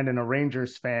Islanders fan and a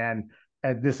Rangers fan.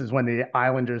 And this is when the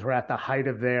Islanders were at the height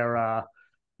of their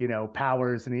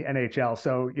powers in the NHL.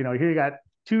 So, here you got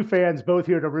two fans both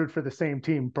here to root for the same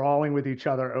team brawling with each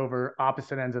other over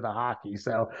opposite ends of the hockey.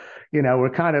 So, we're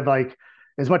kind of like,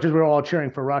 as much as we're all cheering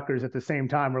for Rutgers, at the same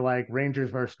time, we're like Rangers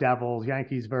versus Devils,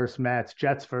 Yankees versus Mets,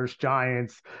 Jets versus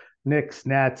Giants, Knicks,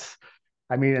 Nets.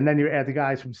 I mean, and then you add the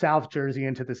guys from South Jersey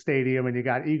into the stadium, and you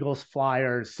got Eagles,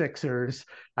 Flyers, Sixers.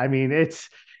 I mean, it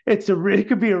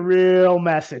could be a real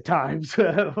mess at times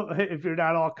if you're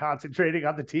not all concentrating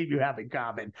on the team you have in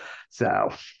common.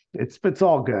 So it's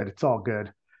all good. It's all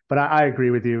good. But I agree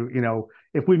with you.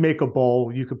 If we make a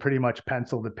bowl, you could pretty much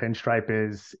pencil the pinstripe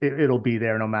it'll be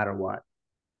there no matter what.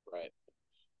 right.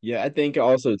 Yeah, I think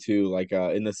also too, like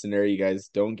in the scenario you guys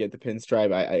don't get the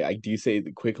pinstripe, I do say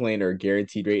the quick lane or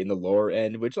guaranteed rate in the lower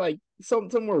end, which like some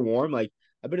were warm. Like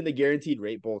I've been in the guaranteed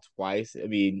rate bowl twice. I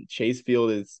mean, Chase Field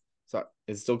is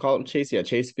still called Chase. Yeah,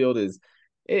 Chase Field is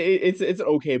it's an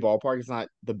okay ballpark. It's not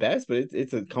the best, but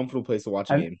it's a comfortable place to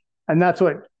watch a And game. and that's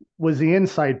what was the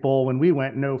Insight Bowl when we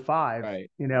went in '05,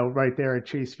 Right. right there at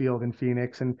Chase Field in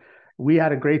Phoenix. And we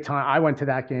had a great time. I went to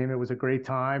that game. It was a great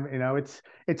time.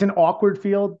 It's an awkward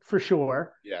field for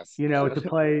sure, Yes. to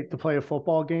play a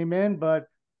football game in, but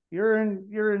you're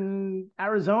in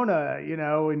Arizona,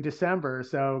 in December.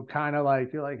 So kind of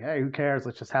like you're like, hey, who cares?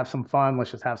 Let's just have some fun.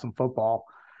 Let's just have some football.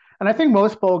 And I think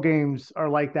most bowl games are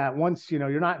like that once,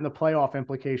 you're not in the playoff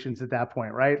implications at that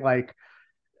point, right? Like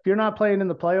if you're not playing in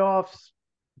the playoffs,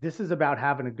 this is about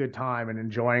having a good time and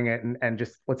enjoying it, and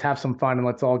just let's have some fun and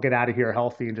let's all get out of here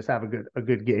healthy and just have a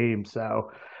good game.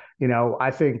 So,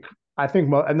 I think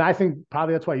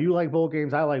probably that's why you like bowl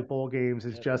games. I like bowl games.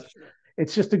 Yeah, for sure.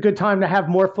 It's just a good time to have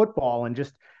more football and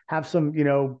just have some,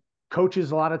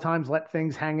 coaches a lot of times let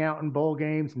things hang out in bowl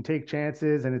games and take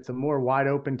chances, and it's a more wide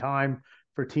open time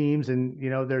for teams, and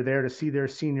they're there to see their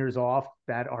seniors off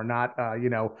that are not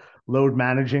load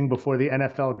managing before the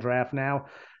NFL draft now,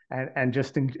 and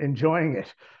just enjoying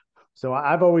it. So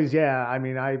I've always, yeah, I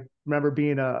mean, I remember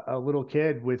being a little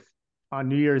kid with on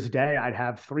New Year's Day, I'd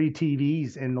have three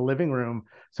TVs in the living room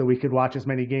so we could watch as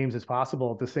many games as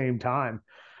possible at the same time,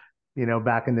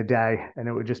 back in the day. And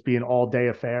it would just be an all day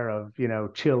affair of,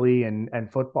 chili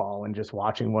and football and just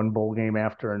watching one bowl game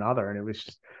after another. And it was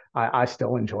just, I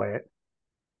still enjoy it.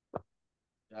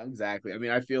 Yeah, exactly. I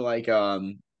mean, I feel like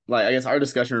I guess our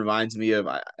discussion reminds me of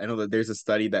I know that there's a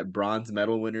study that bronze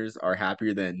medal winners are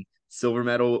happier than silver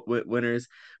medal winners,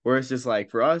 where it's just like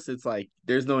for us, it's like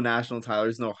there's no national title,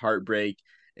 there's no heartbreak,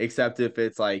 except if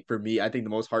it's like for me, I think the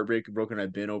most heartbroken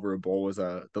I've been over a bowl was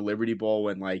the Liberty Bowl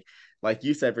when like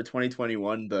you said for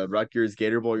 2021 the Rutgers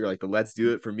Gator Bowl, you're like the let's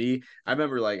do it for me. I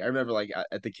remember like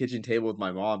at the kitchen table with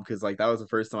my mom because like that was the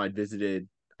first time I'd visited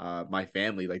my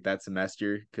family like that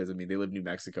semester because I mean they live in New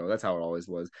Mexico. That's how it always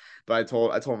was. But I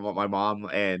told my mom,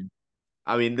 and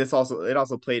I mean it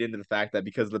also played into the fact that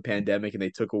because of the pandemic and they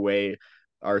took away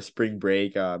our spring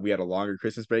break, we had a longer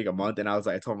Christmas break, a month, and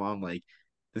I told mom like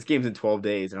this game's in 12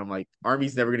 days, and I'm like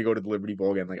Army's never gonna go to the Liberty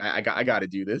Bowl again. Like I got to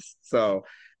do this. So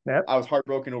Yep. I was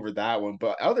heartbroken over that one,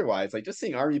 but otherwise, like just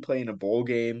seeing Army play in a bowl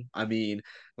game. I mean,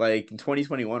 like in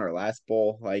 2021, our last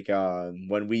bowl, like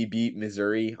when we beat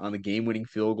Missouri on the game-winning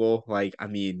field goal, like I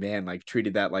mean, man, like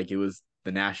treated that like it was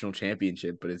the national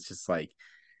championship, but it's just like,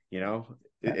 you know,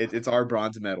 it's our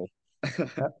bronze medal.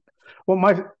 Well,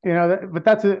 but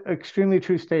that's an extremely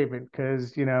true statement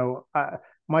because,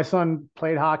 my son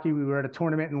played hockey. We were at a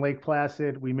tournament in Lake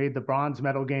Placid. We made the bronze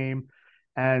medal game.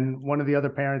 And one of the other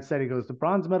parents said, he goes, the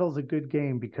bronze medal is a good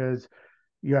game because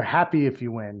you're happy if you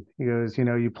win. He goes,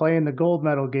 you play in the gold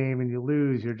medal game and you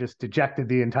lose, you're just dejected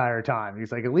the entire time.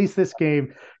 He's like, at least this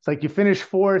game, it's like you finish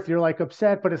fourth, you're like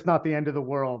upset, but it's not the end of the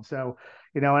world. So,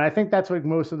 and I think that's like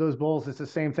most of those bowls. It's the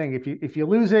same thing. If you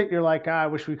lose it, you're like, I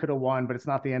wish we could have won, but it's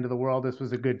not the end of the world. This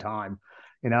was a good time.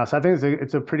 So I think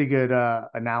it's a pretty good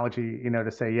analogy,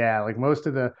 to say, yeah, like most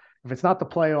of the if it's not the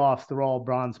playoffs, they're all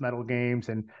bronze medal games,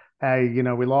 and hey,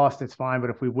 we lost, it's fine. But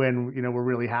if we win, we're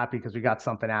really happy because we got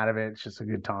something out of it. It's just a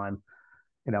good time.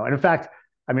 And in fact,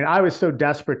 I mean, I was so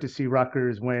desperate to see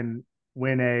Rutgers win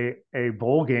a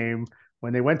bowl game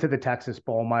when they went to the Texas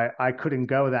Bowl. I couldn't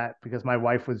go that because my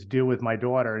wife was due with my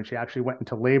daughter, and she actually went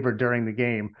into labor during the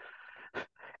game.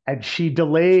 And she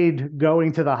delayed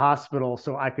going to the hospital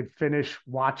so I could finish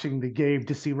watching the game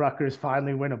to see Rutgers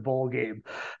finally win a bowl game.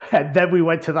 And then we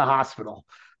went to the hospital.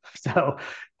 So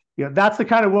that's the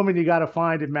kind of woman you got to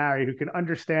find and marry who can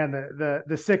understand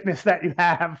the sickness that you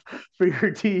have for your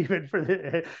team and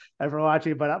for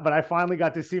watching. But I finally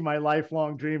got to see my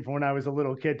lifelong dream from when I was a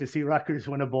little kid to see Rutgers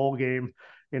win a bowl game.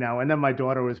 And then my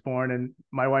daughter was born, and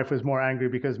my wife was more angry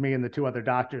because me and the two other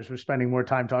doctors were spending more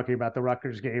time talking about the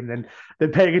Rutgers game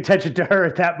than paying attention to her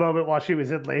at that moment while she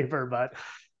was in labor. But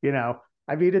you know,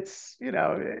 I mean, it's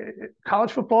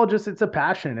college football just it's a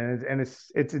passion, and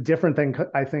it's different than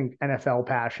I think NFL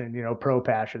passion, pro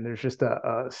passion. There's just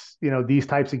these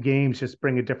types of games just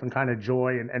bring a different kind of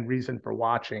joy and reason for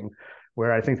watching.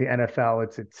 Where I think the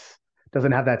NFL it's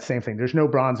doesn't have that same thing. There's no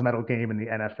bronze medal game in the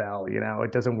NFL.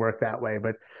 It doesn't work that way,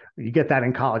 but you get that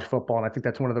in college football, and I think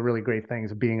that's one of the really great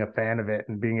things of being a fan of it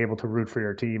and being able to root for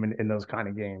your team in those kind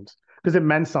of games because it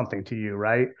meant something to you,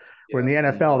 right? Where in Yeah, the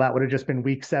and NFL, that would have just been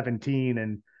week 17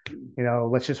 and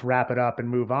let's just wrap it up and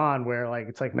move on. Where like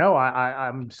it's like, no,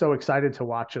 I'm so excited to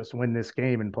watch us win this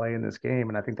game and play in this game.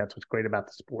 And I think that's what's great about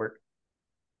the sport.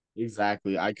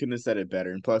 Exactly. I couldn't have said it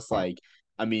better. And plus, like,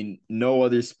 I mean, no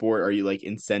other sport are you like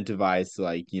incentivized to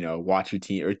like, watch your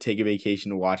team or take a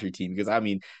vacation to watch your team. Because I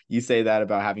mean, you say that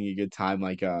about having a good time.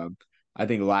 Like, I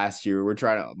think last year we're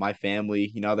trying to my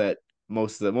family, that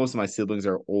most of my siblings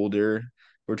are older.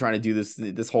 We're trying to do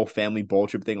this whole family bowl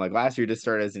trip thing. Like last year just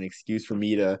started as an excuse for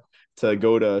me to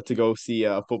go see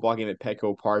a football game at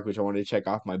Petco Park, which I wanted to check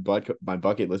off my bucket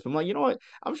list. But I'm like, you know what?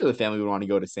 I'm sure the family would want to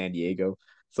go to San Diego.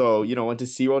 So, went to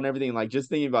SeaWorld and everything. Like just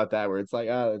thinking about that, where it's like,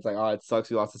 it sucks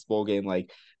we lost this bowl game.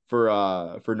 Like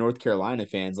for North Carolina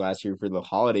fans last year for the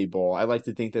Holiday Bowl, I like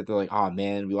to think that they're like, oh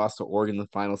man, we lost to Oregon in the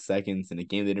final seconds in a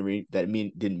game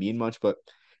that didn't mean much. But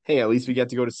hey, at least we get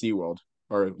to go to SeaWorld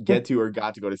or got to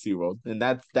go to SeaWorld. And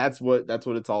that's what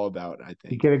it's all about, I You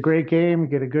think. get a great game,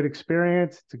 get a good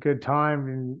experience. It's a good time,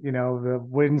 and the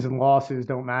wins and losses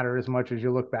don't matter as much as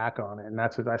you look back on it. And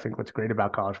that's what I think what's great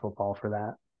about college football for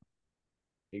that.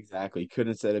 Exactly.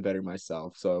 Couldn't have said it better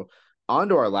myself. So, on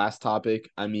to our last topic.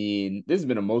 I mean, this has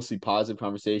been a mostly positive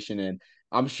conversation, and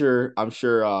I'm sure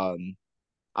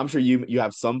you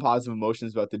have some positive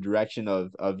emotions about the direction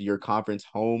of your conference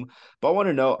home. But I want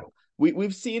to know,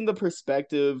 we've seen the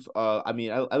perspective. I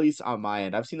mean, at least on my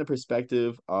end, I've seen the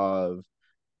perspective of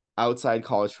outside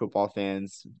college football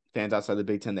fans outside the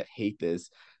Big Ten that hate this.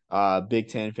 Big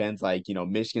Ten fans like,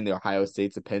 Michigan, the Ohio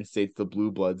States, the Penn States, the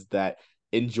Blue Bloods that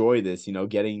enjoy this,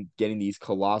 getting these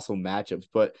colossal matchups.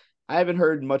 But I haven't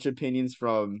heard much opinions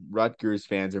from Rutgers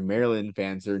fans or Maryland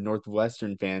fans or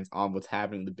Northwestern fans on what's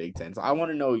happening in the Big Ten. So I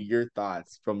want to know your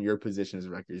thoughts from your position as a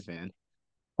Rutgers fan.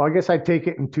 Well, I guess I take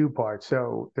it in two parts.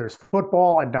 So there's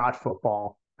football and not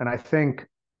football. And I think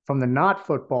from the not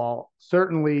football,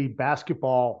 certainly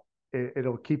basketball,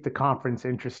 it'll keep the conference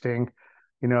interesting.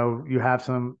 You have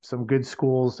some good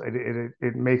schools.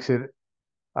 It makes it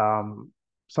um,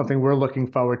 something we're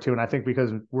looking forward to. And I think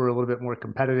because we're a little bit more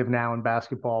competitive now in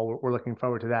basketball, we're looking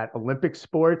forward to that. Olympic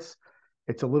sports,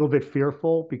 it's a little bit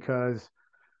fearful because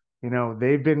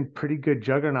they've been pretty good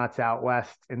juggernauts out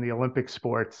west in the Olympic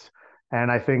sports. And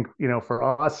I think,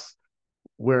 for us,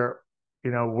 we're,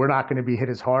 we're not going to be hit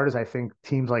as hard as I think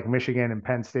teams like Michigan and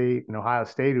Penn State and Ohio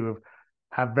State who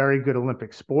have very good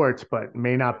Olympic sports, but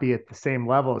may not be at the same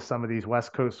level as some of these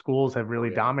West Coast schools have Oh really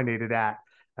yeah. dominated at.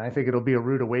 And I think it'll be a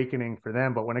rude awakening for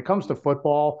them. But when it comes to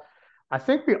football, I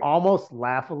think we almost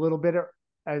laugh a little bit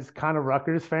as kind of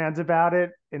Rutgers fans about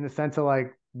it in the sense of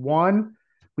like, one,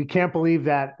 we can't believe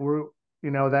that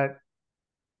that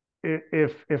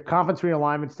if conference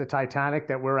realignment's the Titanic,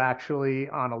 that we're actually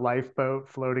on a lifeboat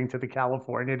floating to the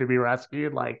California to be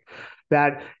rescued, like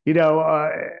that,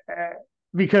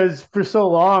 because for so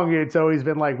long it's always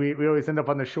been like we always end up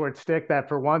on the short stick. That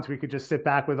for once we could just sit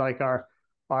back with like our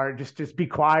just be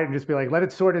quiet and just be like, let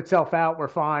it sort itself out. We're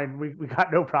fine. We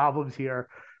got no problems here.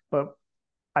 But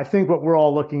I think what we're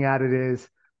all looking at it is,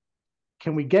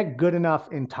 can we get good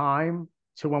enough in time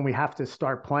to when we have to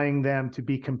start playing them to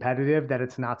be competitive that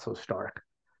it's not so stark?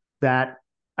 That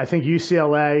I think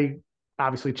UCLA,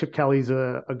 obviously Chip Kelly's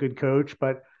a good coach,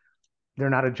 but they're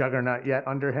not a juggernaut yet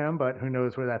under him, but who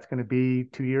knows where that's going to be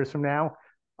 2 years from now.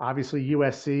 Obviously,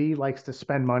 USC likes to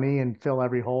spend money and fill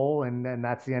every hole, and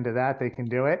that's the end of that. They can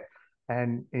do it.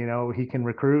 And, he can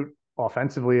recruit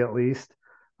offensively at least.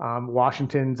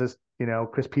 Washington's, just,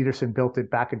 Chris Peterson built it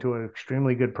back into an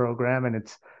extremely good program, and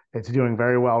it's doing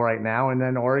very well right now. And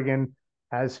then Oregon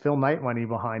has Phil Knight money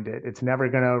behind it. It's never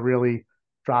going to really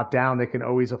drop down. They can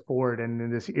always afford. And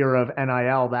in this era of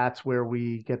NIL, that's where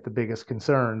we get the biggest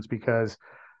concerns because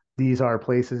these are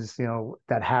places,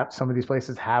 that have some of these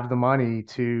places have the money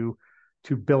to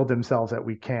build themselves that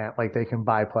we can't. Like they can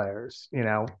buy players,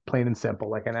 plain and simple.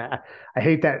 Like, and I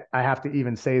hate that I have to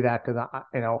even say that because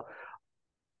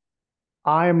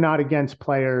I am not against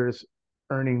players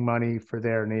earning money for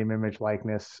their name, image,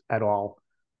 likeness at all,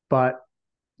 but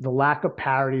the lack of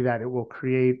parity that it will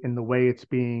create in the way it's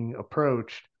being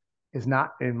approached is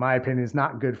not, in my opinion, is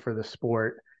not good for the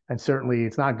sport. And certainly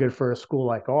it's not good for a school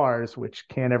like ours, which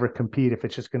can't ever compete if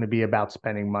it's just going to be about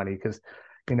spending money. Because,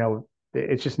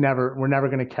 it's just we're never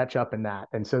going to catch up in that.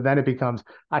 And so then it becomes,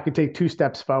 I could take 2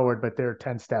 steps forward, but they're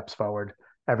 10 steps forward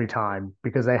every time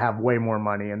because they have way more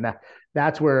money. And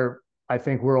that's where I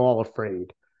think we're all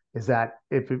afraid is that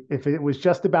if it was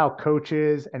just about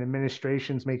coaches and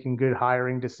administrations making good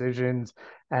hiring decisions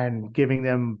and giving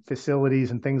them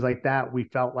facilities and things like that, we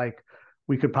felt like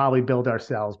we could probably build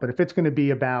ourselves. But if it's going to be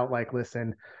about like,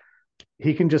 listen,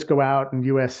 he can just go out in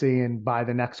USC and buy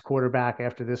the next quarterback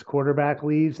after this quarterback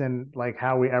leaves, and like,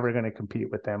 how are we ever going to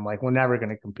compete with them? Like, we're never going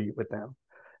to compete with them.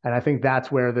 And I think that's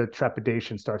where the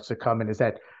trepidation starts to come in is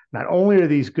that not only are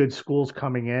these good schools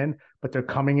coming in, but they're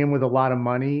coming in with a lot of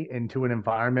money into an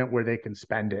environment where they can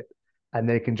spend it and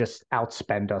they can just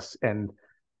outspend us. And,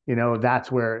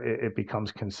 that's where it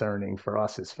becomes concerning for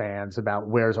us as fans about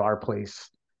where's our place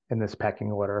in this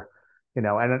pecking order. And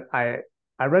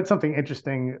I read something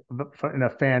interesting in a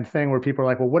fan thing where people are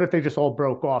like, well, what if they just all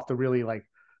broke off, the really like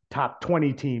top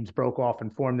 20 teams broke off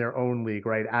and formed their own league,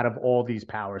 right? Out of all these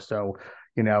powers. So,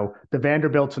 the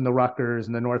Vanderbilts and the Rutgers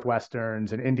and the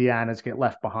Northwesterns and Indianas get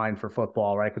left behind for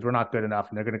football, right? Because we're not good enough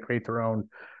and they're going to create their own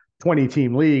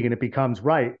 20-team league and it becomes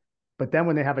right. But then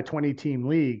when they have a 20-team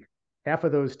league, half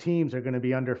of those teams are going to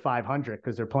be under 500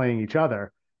 because they're playing each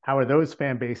other. How are those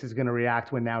fan bases going to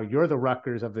react when now you're the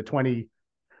Rutgers of the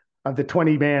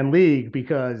 20-man league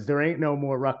because there ain't no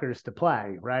more Rutgers to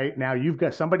play, right? Now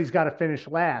somebody's got to finish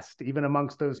last, even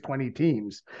amongst those 20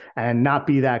 teams, and not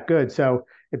be that good. So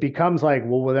it becomes like,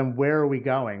 well, then where are we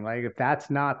going? Like, if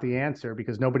that's not the answer,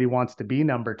 because nobody wants to be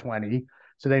number 20,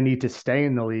 so they need to stay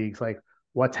in the leagues, like,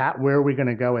 where are we going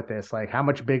to go with this? Like, how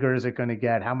much bigger is it going to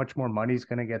get? How much more money is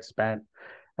going to get spent?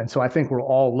 And so I think we're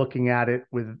all looking at it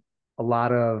with a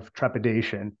lot of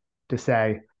trepidation to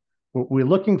say, we're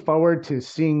looking forward to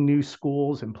seeing new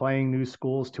schools and playing new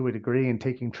schools to a degree and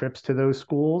taking trips to those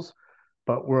schools.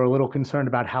 But we're a little concerned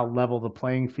about how level the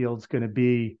playing field's going to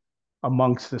be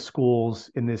amongst the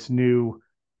schools in this new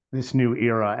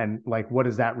era. And like, what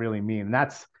does that really mean? And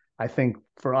that's, I think,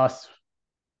 for us,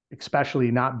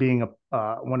 especially not being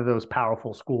one of those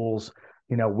powerful schools,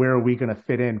 where are we going to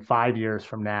fit in 5 years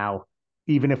from now,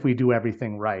 even if we do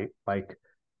everything right? Like,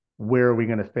 where are we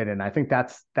going to fit in? I think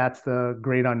that's the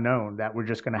great unknown that we're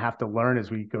just going to have to learn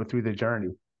as we go through the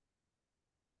journey.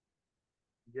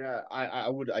 Yeah, I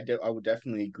would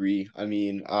definitely agree. I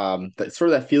mean, sort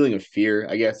of that feeling of fear,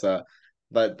 I guess.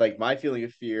 But like my feeling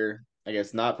of fear, I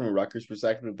guess not from a Rutgers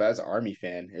perspective, but as an Army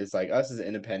fan, is like us as an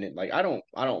independent. Like I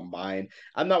don't mind.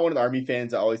 I'm not one of the Army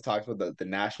fans that always talks about the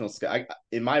national.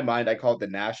 In my mind, I call it the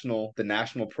national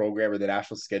program or the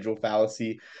national schedule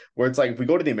fallacy, where it's like if we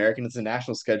go to the American, it's a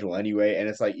national schedule anyway, and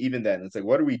it's like even then, it's like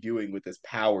what are we doing with this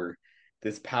power?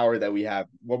 This power that we have,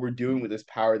 what we're doing with this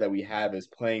power that we have is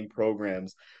playing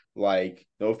programs like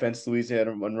no offense to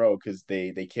Louisiana Monroe because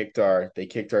they kicked our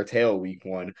tail week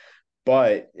one,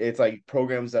 but it's like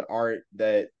programs that aren't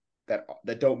that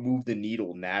don't move the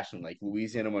needle nationally, like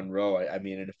Louisiana Monroe. I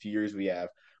mean, in a few years we have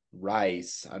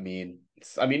Rice. I mean,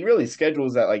 really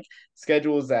schedules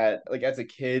that like as a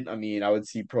kid. I mean, I would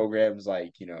see programs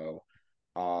like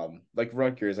like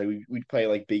Rutgers. Like we'd play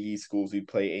like Big East schools. We'd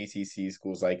play ACC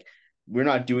schools. Like we're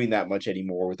not doing that much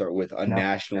anymore with a No.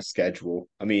 national schedule.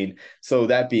 I mean, so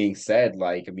that being said,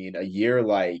 like I mean, a year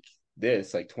like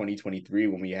this, like 2023,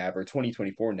 when we have or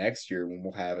 2024 next year, when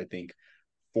we'll have, I think,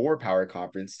 four power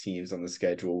conference teams on the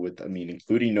schedule with, I mean,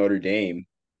 including Notre Dame,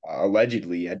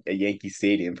 allegedly at Yankee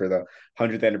Stadium for the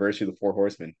 100th anniversary of the Four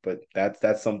Horsemen. But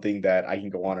that's something that I can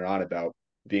go on and on about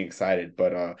being excited.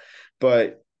 But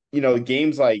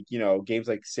games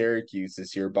like Syracuse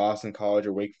this year, Boston College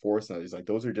or Wake Forest, and others like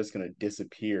those are just going to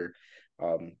disappear.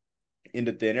 Um,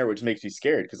 into thin air, which makes me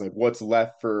scared because like what's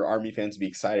left for Army fans to be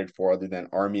excited for other than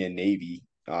Army and Navy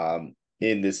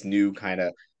in this new kind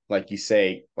of like you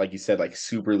said, like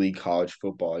Super League college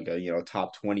football, like a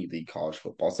top 20 league college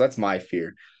football. So that's my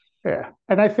fear. Yeah.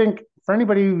 And I think for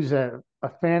anybody who's a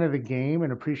fan of the game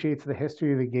and appreciates the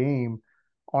history of the game,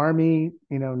 Army,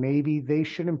 Navy,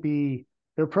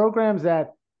 they're programs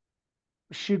that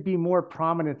should be more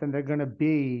prominent than they're going to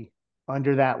be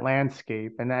under that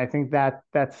landscape. And I think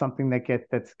that's something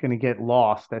that's going to get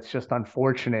lost. That's just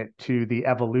unfortunate to the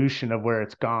evolution of where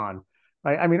it's gone.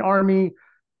 Right? I mean, Army,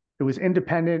 it was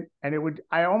independent, and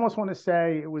I almost want to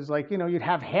say it was like, you'd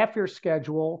have half your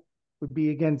schedule would be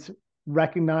against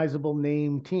recognizable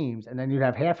name teams. And then you'd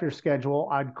have half your schedule,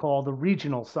 I'd call the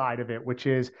regional side of it, which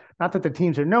is not that the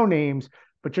teams are no names,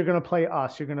 but you're going to play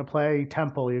us, you're going to play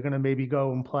Temple, you're going to maybe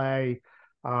go and play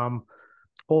um,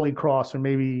 Holy Cross, or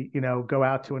maybe, go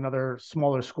out to another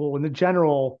smaller school in the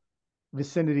general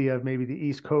vicinity of maybe the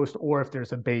East Coast, or if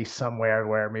there's a base somewhere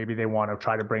where maybe they want to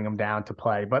try to bring them down to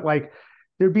play. But like,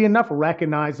 there'd be enough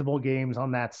recognizable games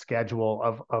on that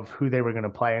schedule of who they were going to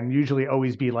play, and usually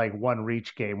always be like one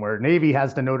reach game where Navy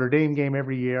has the Notre Dame game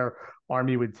every year.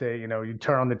 Army would say, you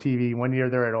turn on the TV. One year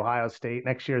they're at Ohio State,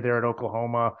 next year they're at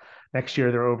Oklahoma, next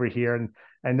year they're over here,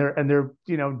 and they're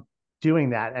doing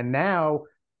that. And now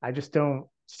I just don't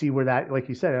see where that, like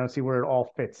you said, I don't see where it all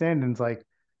fits in. And it's like,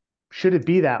 should it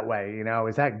be that way?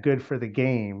 Is that good for the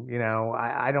game?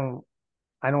 I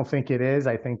don't think it is.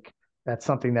 I think that's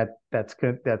something that's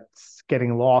good, that's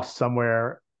getting lost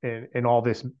somewhere in all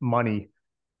this money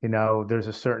there's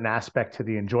a certain aspect to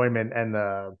the enjoyment and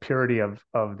the purity of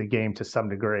the game to some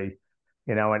degree,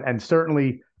 and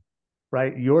certainly,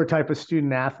 right, your type of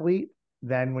student athlete,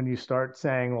 then when you start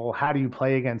saying, well, how do you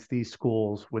play against these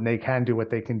schools when they can do what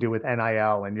they can do with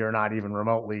NIL and you're not even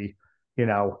remotely,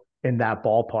 in that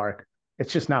ballpark,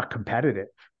 it's just not competitive,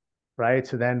 right?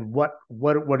 So then what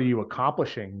are you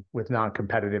accomplishing with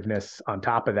non-competitiveness on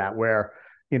top of that? Where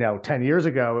 10 years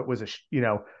ago it was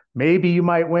maybe you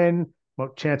might win, well,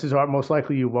 chances are most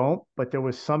likely you won't, but there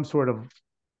was some sort of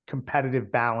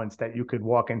competitive balance that you could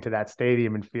walk into that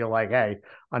stadium and feel like, hey,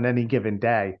 on any given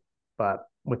day. But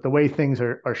with the way things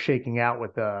are shaking out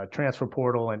with the transfer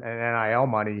portal and NIL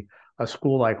money, a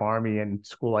school like Army and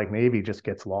school like Navy just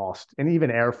gets lost. And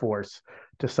even Air Force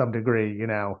to some degree,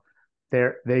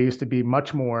 they used to be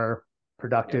much more Yeah.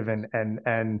 productive and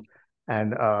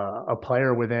a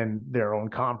player within their own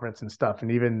conference and stuff.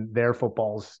 And even their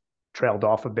footballs trailed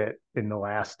off a bit in the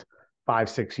last 5,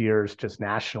 6 years, just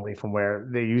nationally from where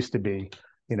they used to be,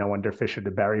 under Fisher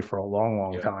DeBerry for a long,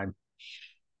 long Yeah. time.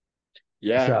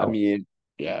 Yeah. I So, mean,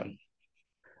 yeah.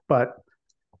 but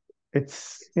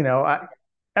it's,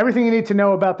 everything you need to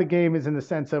know about the game is in the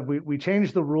sense of we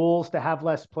changed the rules to have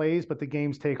less plays, but the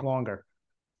games take longer,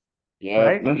 Yeah.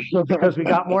 right? Because we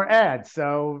got more ads.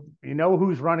 So you know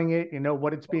who's running it, you know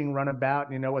what it's being run about,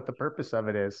 and you know what the purpose of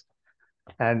it is.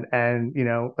 And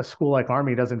a school like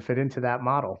Army doesn't fit into that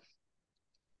model,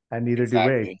 and neither do we.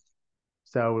 Exactly.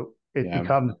 So it Yeah.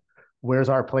 becomes, where's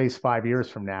our place 5 years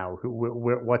from now?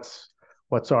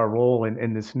 What's our role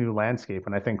in this new landscape?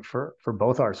 And I think for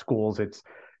both our schools, it's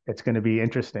going to be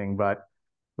interesting, but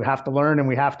we have to learn and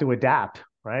we have to adapt,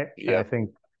 right? And I Yep. think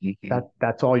Hmm.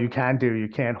 that's all you can do. You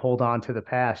can't hold on to the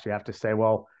past. You have to say,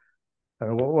 well,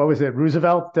 what was it?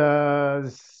 Roosevelt,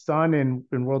 son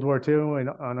in World War II in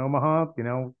on Omaha.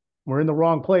 We're in the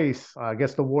wrong place. I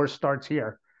guess the war starts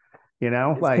here.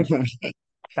 Like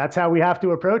that's how we have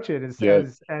to approach it as Yep.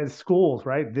 as schools,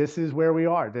 right? This is where we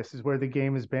are. This is where the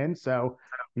game has been. So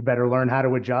you better learn how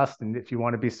to adjust, and if you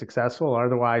want to be successful,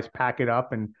 otherwise pack it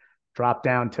up and drop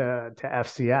down to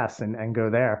FCS and go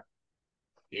there.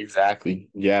 Exactly.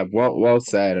 Yeah. Well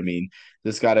said. I mean,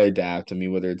 just gotta adapt. I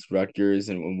mean, whether it's Rutgers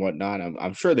and whatnot,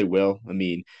 I'm sure they will. I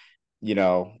mean,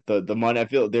 the money, I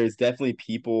feel there's definitely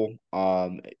people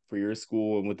for your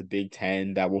school and with the Big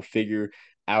Ten that will figure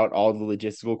out all the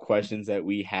logistical questions that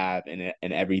we have and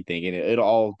everything, and it'll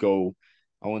all go.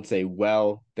 I won't say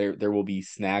well. There will be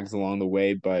snags along the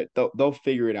way, but they'll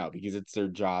figure it out because it's their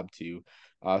job to.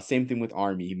 Same thing with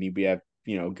Army. I mean, we have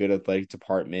good athletic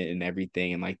department and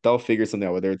everything, and like they'll figure something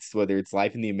out. Whether it's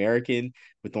life in the American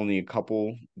with only a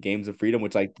couple games of freedom,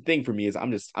 which like the thing for me is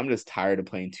I'm just tired of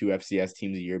playing two FCS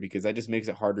teams a year because that just makes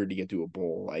it harder to get to a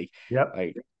bowl. Yep.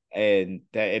 Like and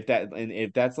if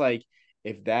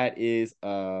that is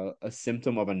a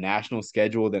symptom of a national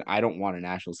schedule, then I don't want a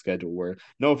national schedule where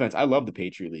no offense, I love the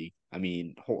Patriot League. I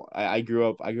mean, I grew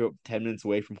up 10 minutes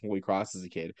away from Holy Cross as a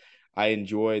kid. I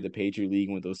enjoy the Patriot League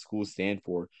and what those schools stand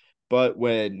for. But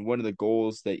when one of the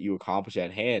goals that you accomplish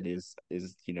at hand is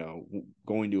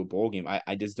going to a bowl game,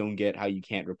 I just don't get how you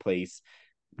can't replace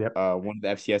Yep. one of the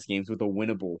FCS games with a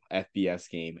winnable FBS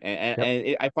game,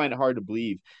 Yep. I find it hard to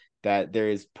believe that there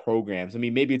is programs. I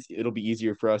mean, maybe it'll be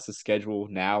easier for us to schedule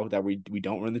now that we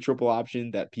don't run the triple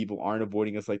option, that people aren't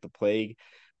avoiding us like the plague,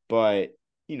 but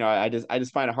I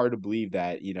just find it hard to believe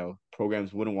that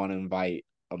programs wouldn't want to invite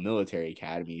a military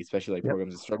academy, especially like Yep.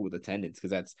 programs that struggle with attendance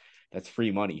because that's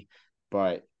free money.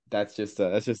 But that's just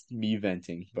me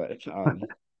venting. But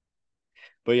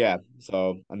yeah,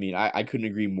 so I mean, I couldn't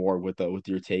agree more with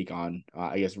your take on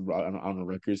I guess on a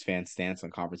Rutgers fan stance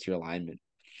on conference year alignment.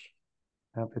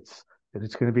 Yep.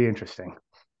 It's going to be interesting.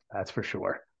 That's for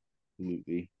sure.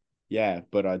 Absolutely. Yeah,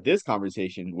 but this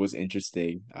conversation was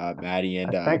interesting, Maddie,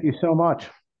 and Thank you so much.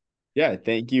 yeah,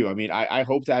 thank you. I mean, I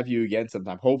hope to have you again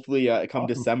sometime. Hopefully, come Awesome.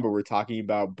 December, we're talking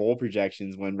about bowl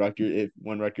projections when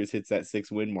Rutgers hits that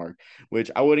 6 win mark,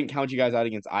 which I wouldn't count you guys out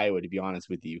against Iowa, to be honest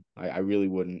with you. I really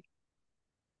wouldn't.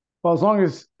 Well, as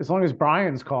long as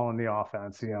Brian's calling the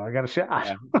offense, I got a shot.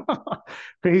 Yeah.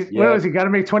 What Yeah. was he got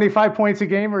to make 25 points a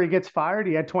game or he gets fired?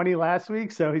 He had 20 last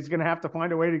week, so he's going to have to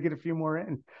find a way to get a few more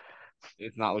in.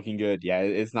 It's not looking good. Yeah,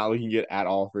 it's not looking good at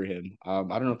all for him. I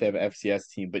don't know if they have an FCS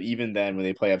team, but even then, when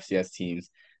they play FCS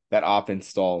teams, that offense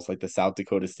stalls, like the South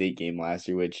Dakota State game last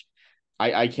year, which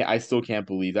I still can't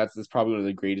believe. That's probably one of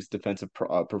the greatest defensive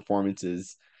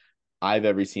performances I've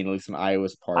ever seen, at least on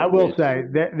Iowa's I part. will Which, say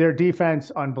that their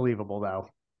defense unbelievable though.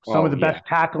 Some of oh the yeah, best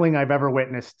tackling I've ever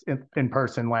witnessed in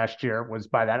person last year was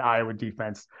by that Iowa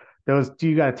defense.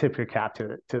 You got to tip your cap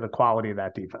to the quality of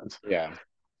that defense. yeah, So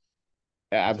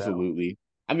absolutely.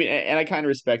 I mean, and I kind of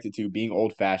respect it too, being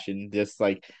old fashioned, just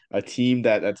like a team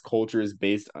that's culture is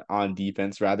based on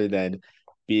defense rather than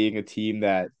being a team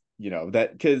that,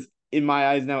 that because in my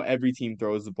eyes now every team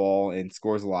throws the ball and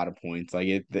scores a lot of points.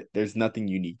 Like there's nothing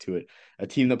unique to it. A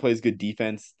team that plays good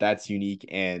defense, that's unique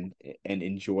and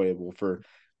enjoyable for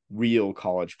real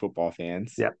college football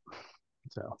fans. Yep.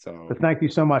 So, but So thank you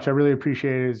so much. I really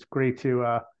appreciate it. It's great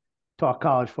to talk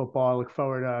college football. I look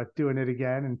forward to doing it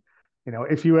again. And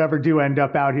if you ever do end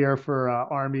up out here for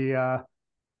Army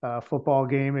football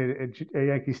game at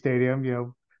Yankee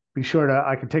Stadium, be sure to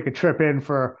I can take a trip in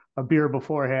for a beer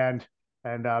beforehand,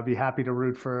 and be happy to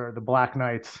root for the Black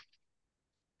Knights.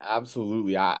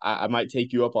 absolutely. I might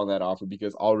take you up on that offer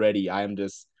because already I'm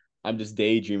just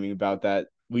daydreaming about that.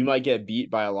 We might get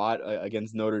beat by a lot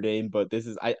against Notre Dame, but this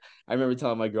is I remember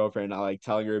telling my girlfriend, I like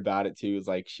telling her about it too. It's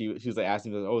like she was like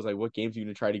asking me, oh, it's like what games are you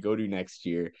gonna try to go to next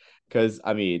year? Because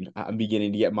I mean, I'm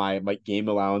beginning to get my game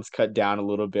allowance cut down a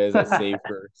little bit as I save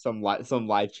for some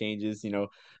life changes,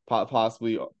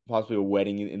 possibly a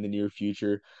wedding in the near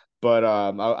future. But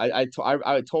I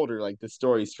told her like the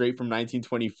story straight from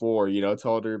 1924.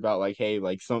 Told her about like, hey,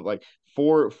 like some like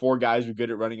four guys were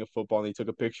good at running a football and they took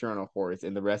a picture on a horse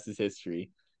and the rest is history.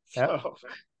 Yep. So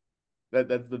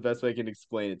that's the best way I can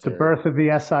explain it to The her. birth of the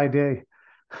SID.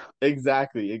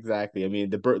 Exactly, exactly. I mean,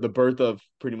 the birth of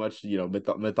pretty much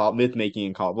myth making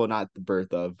in college. Well, not the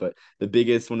birth of, but one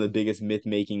of the biggest myth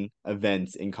making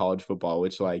events in college football.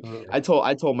 Which like Absolutely.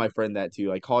 I told my friend that too.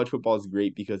 Like college football is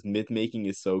great because myth making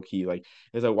is so key. Like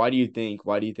it's like why do you think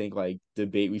like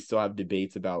debate? We still have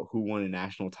debates about who won a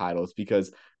national title. It's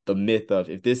because the myth of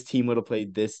if this team would have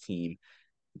played this team,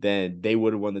 then they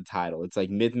would have won the title. It's like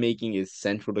myth making is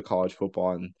central to college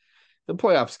football and the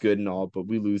playoffs good and all, but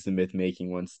we lose the myth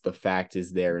making once the fact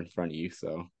is there in front of you.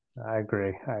 So I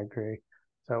agree. I agree.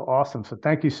 So awesome. So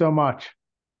thank you so much.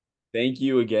 thank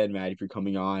you again, Maddie, for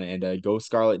coming on and go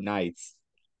Scarlet Knights.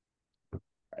 All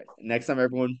right. Next time,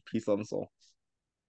 everyone, peace, love, and soul.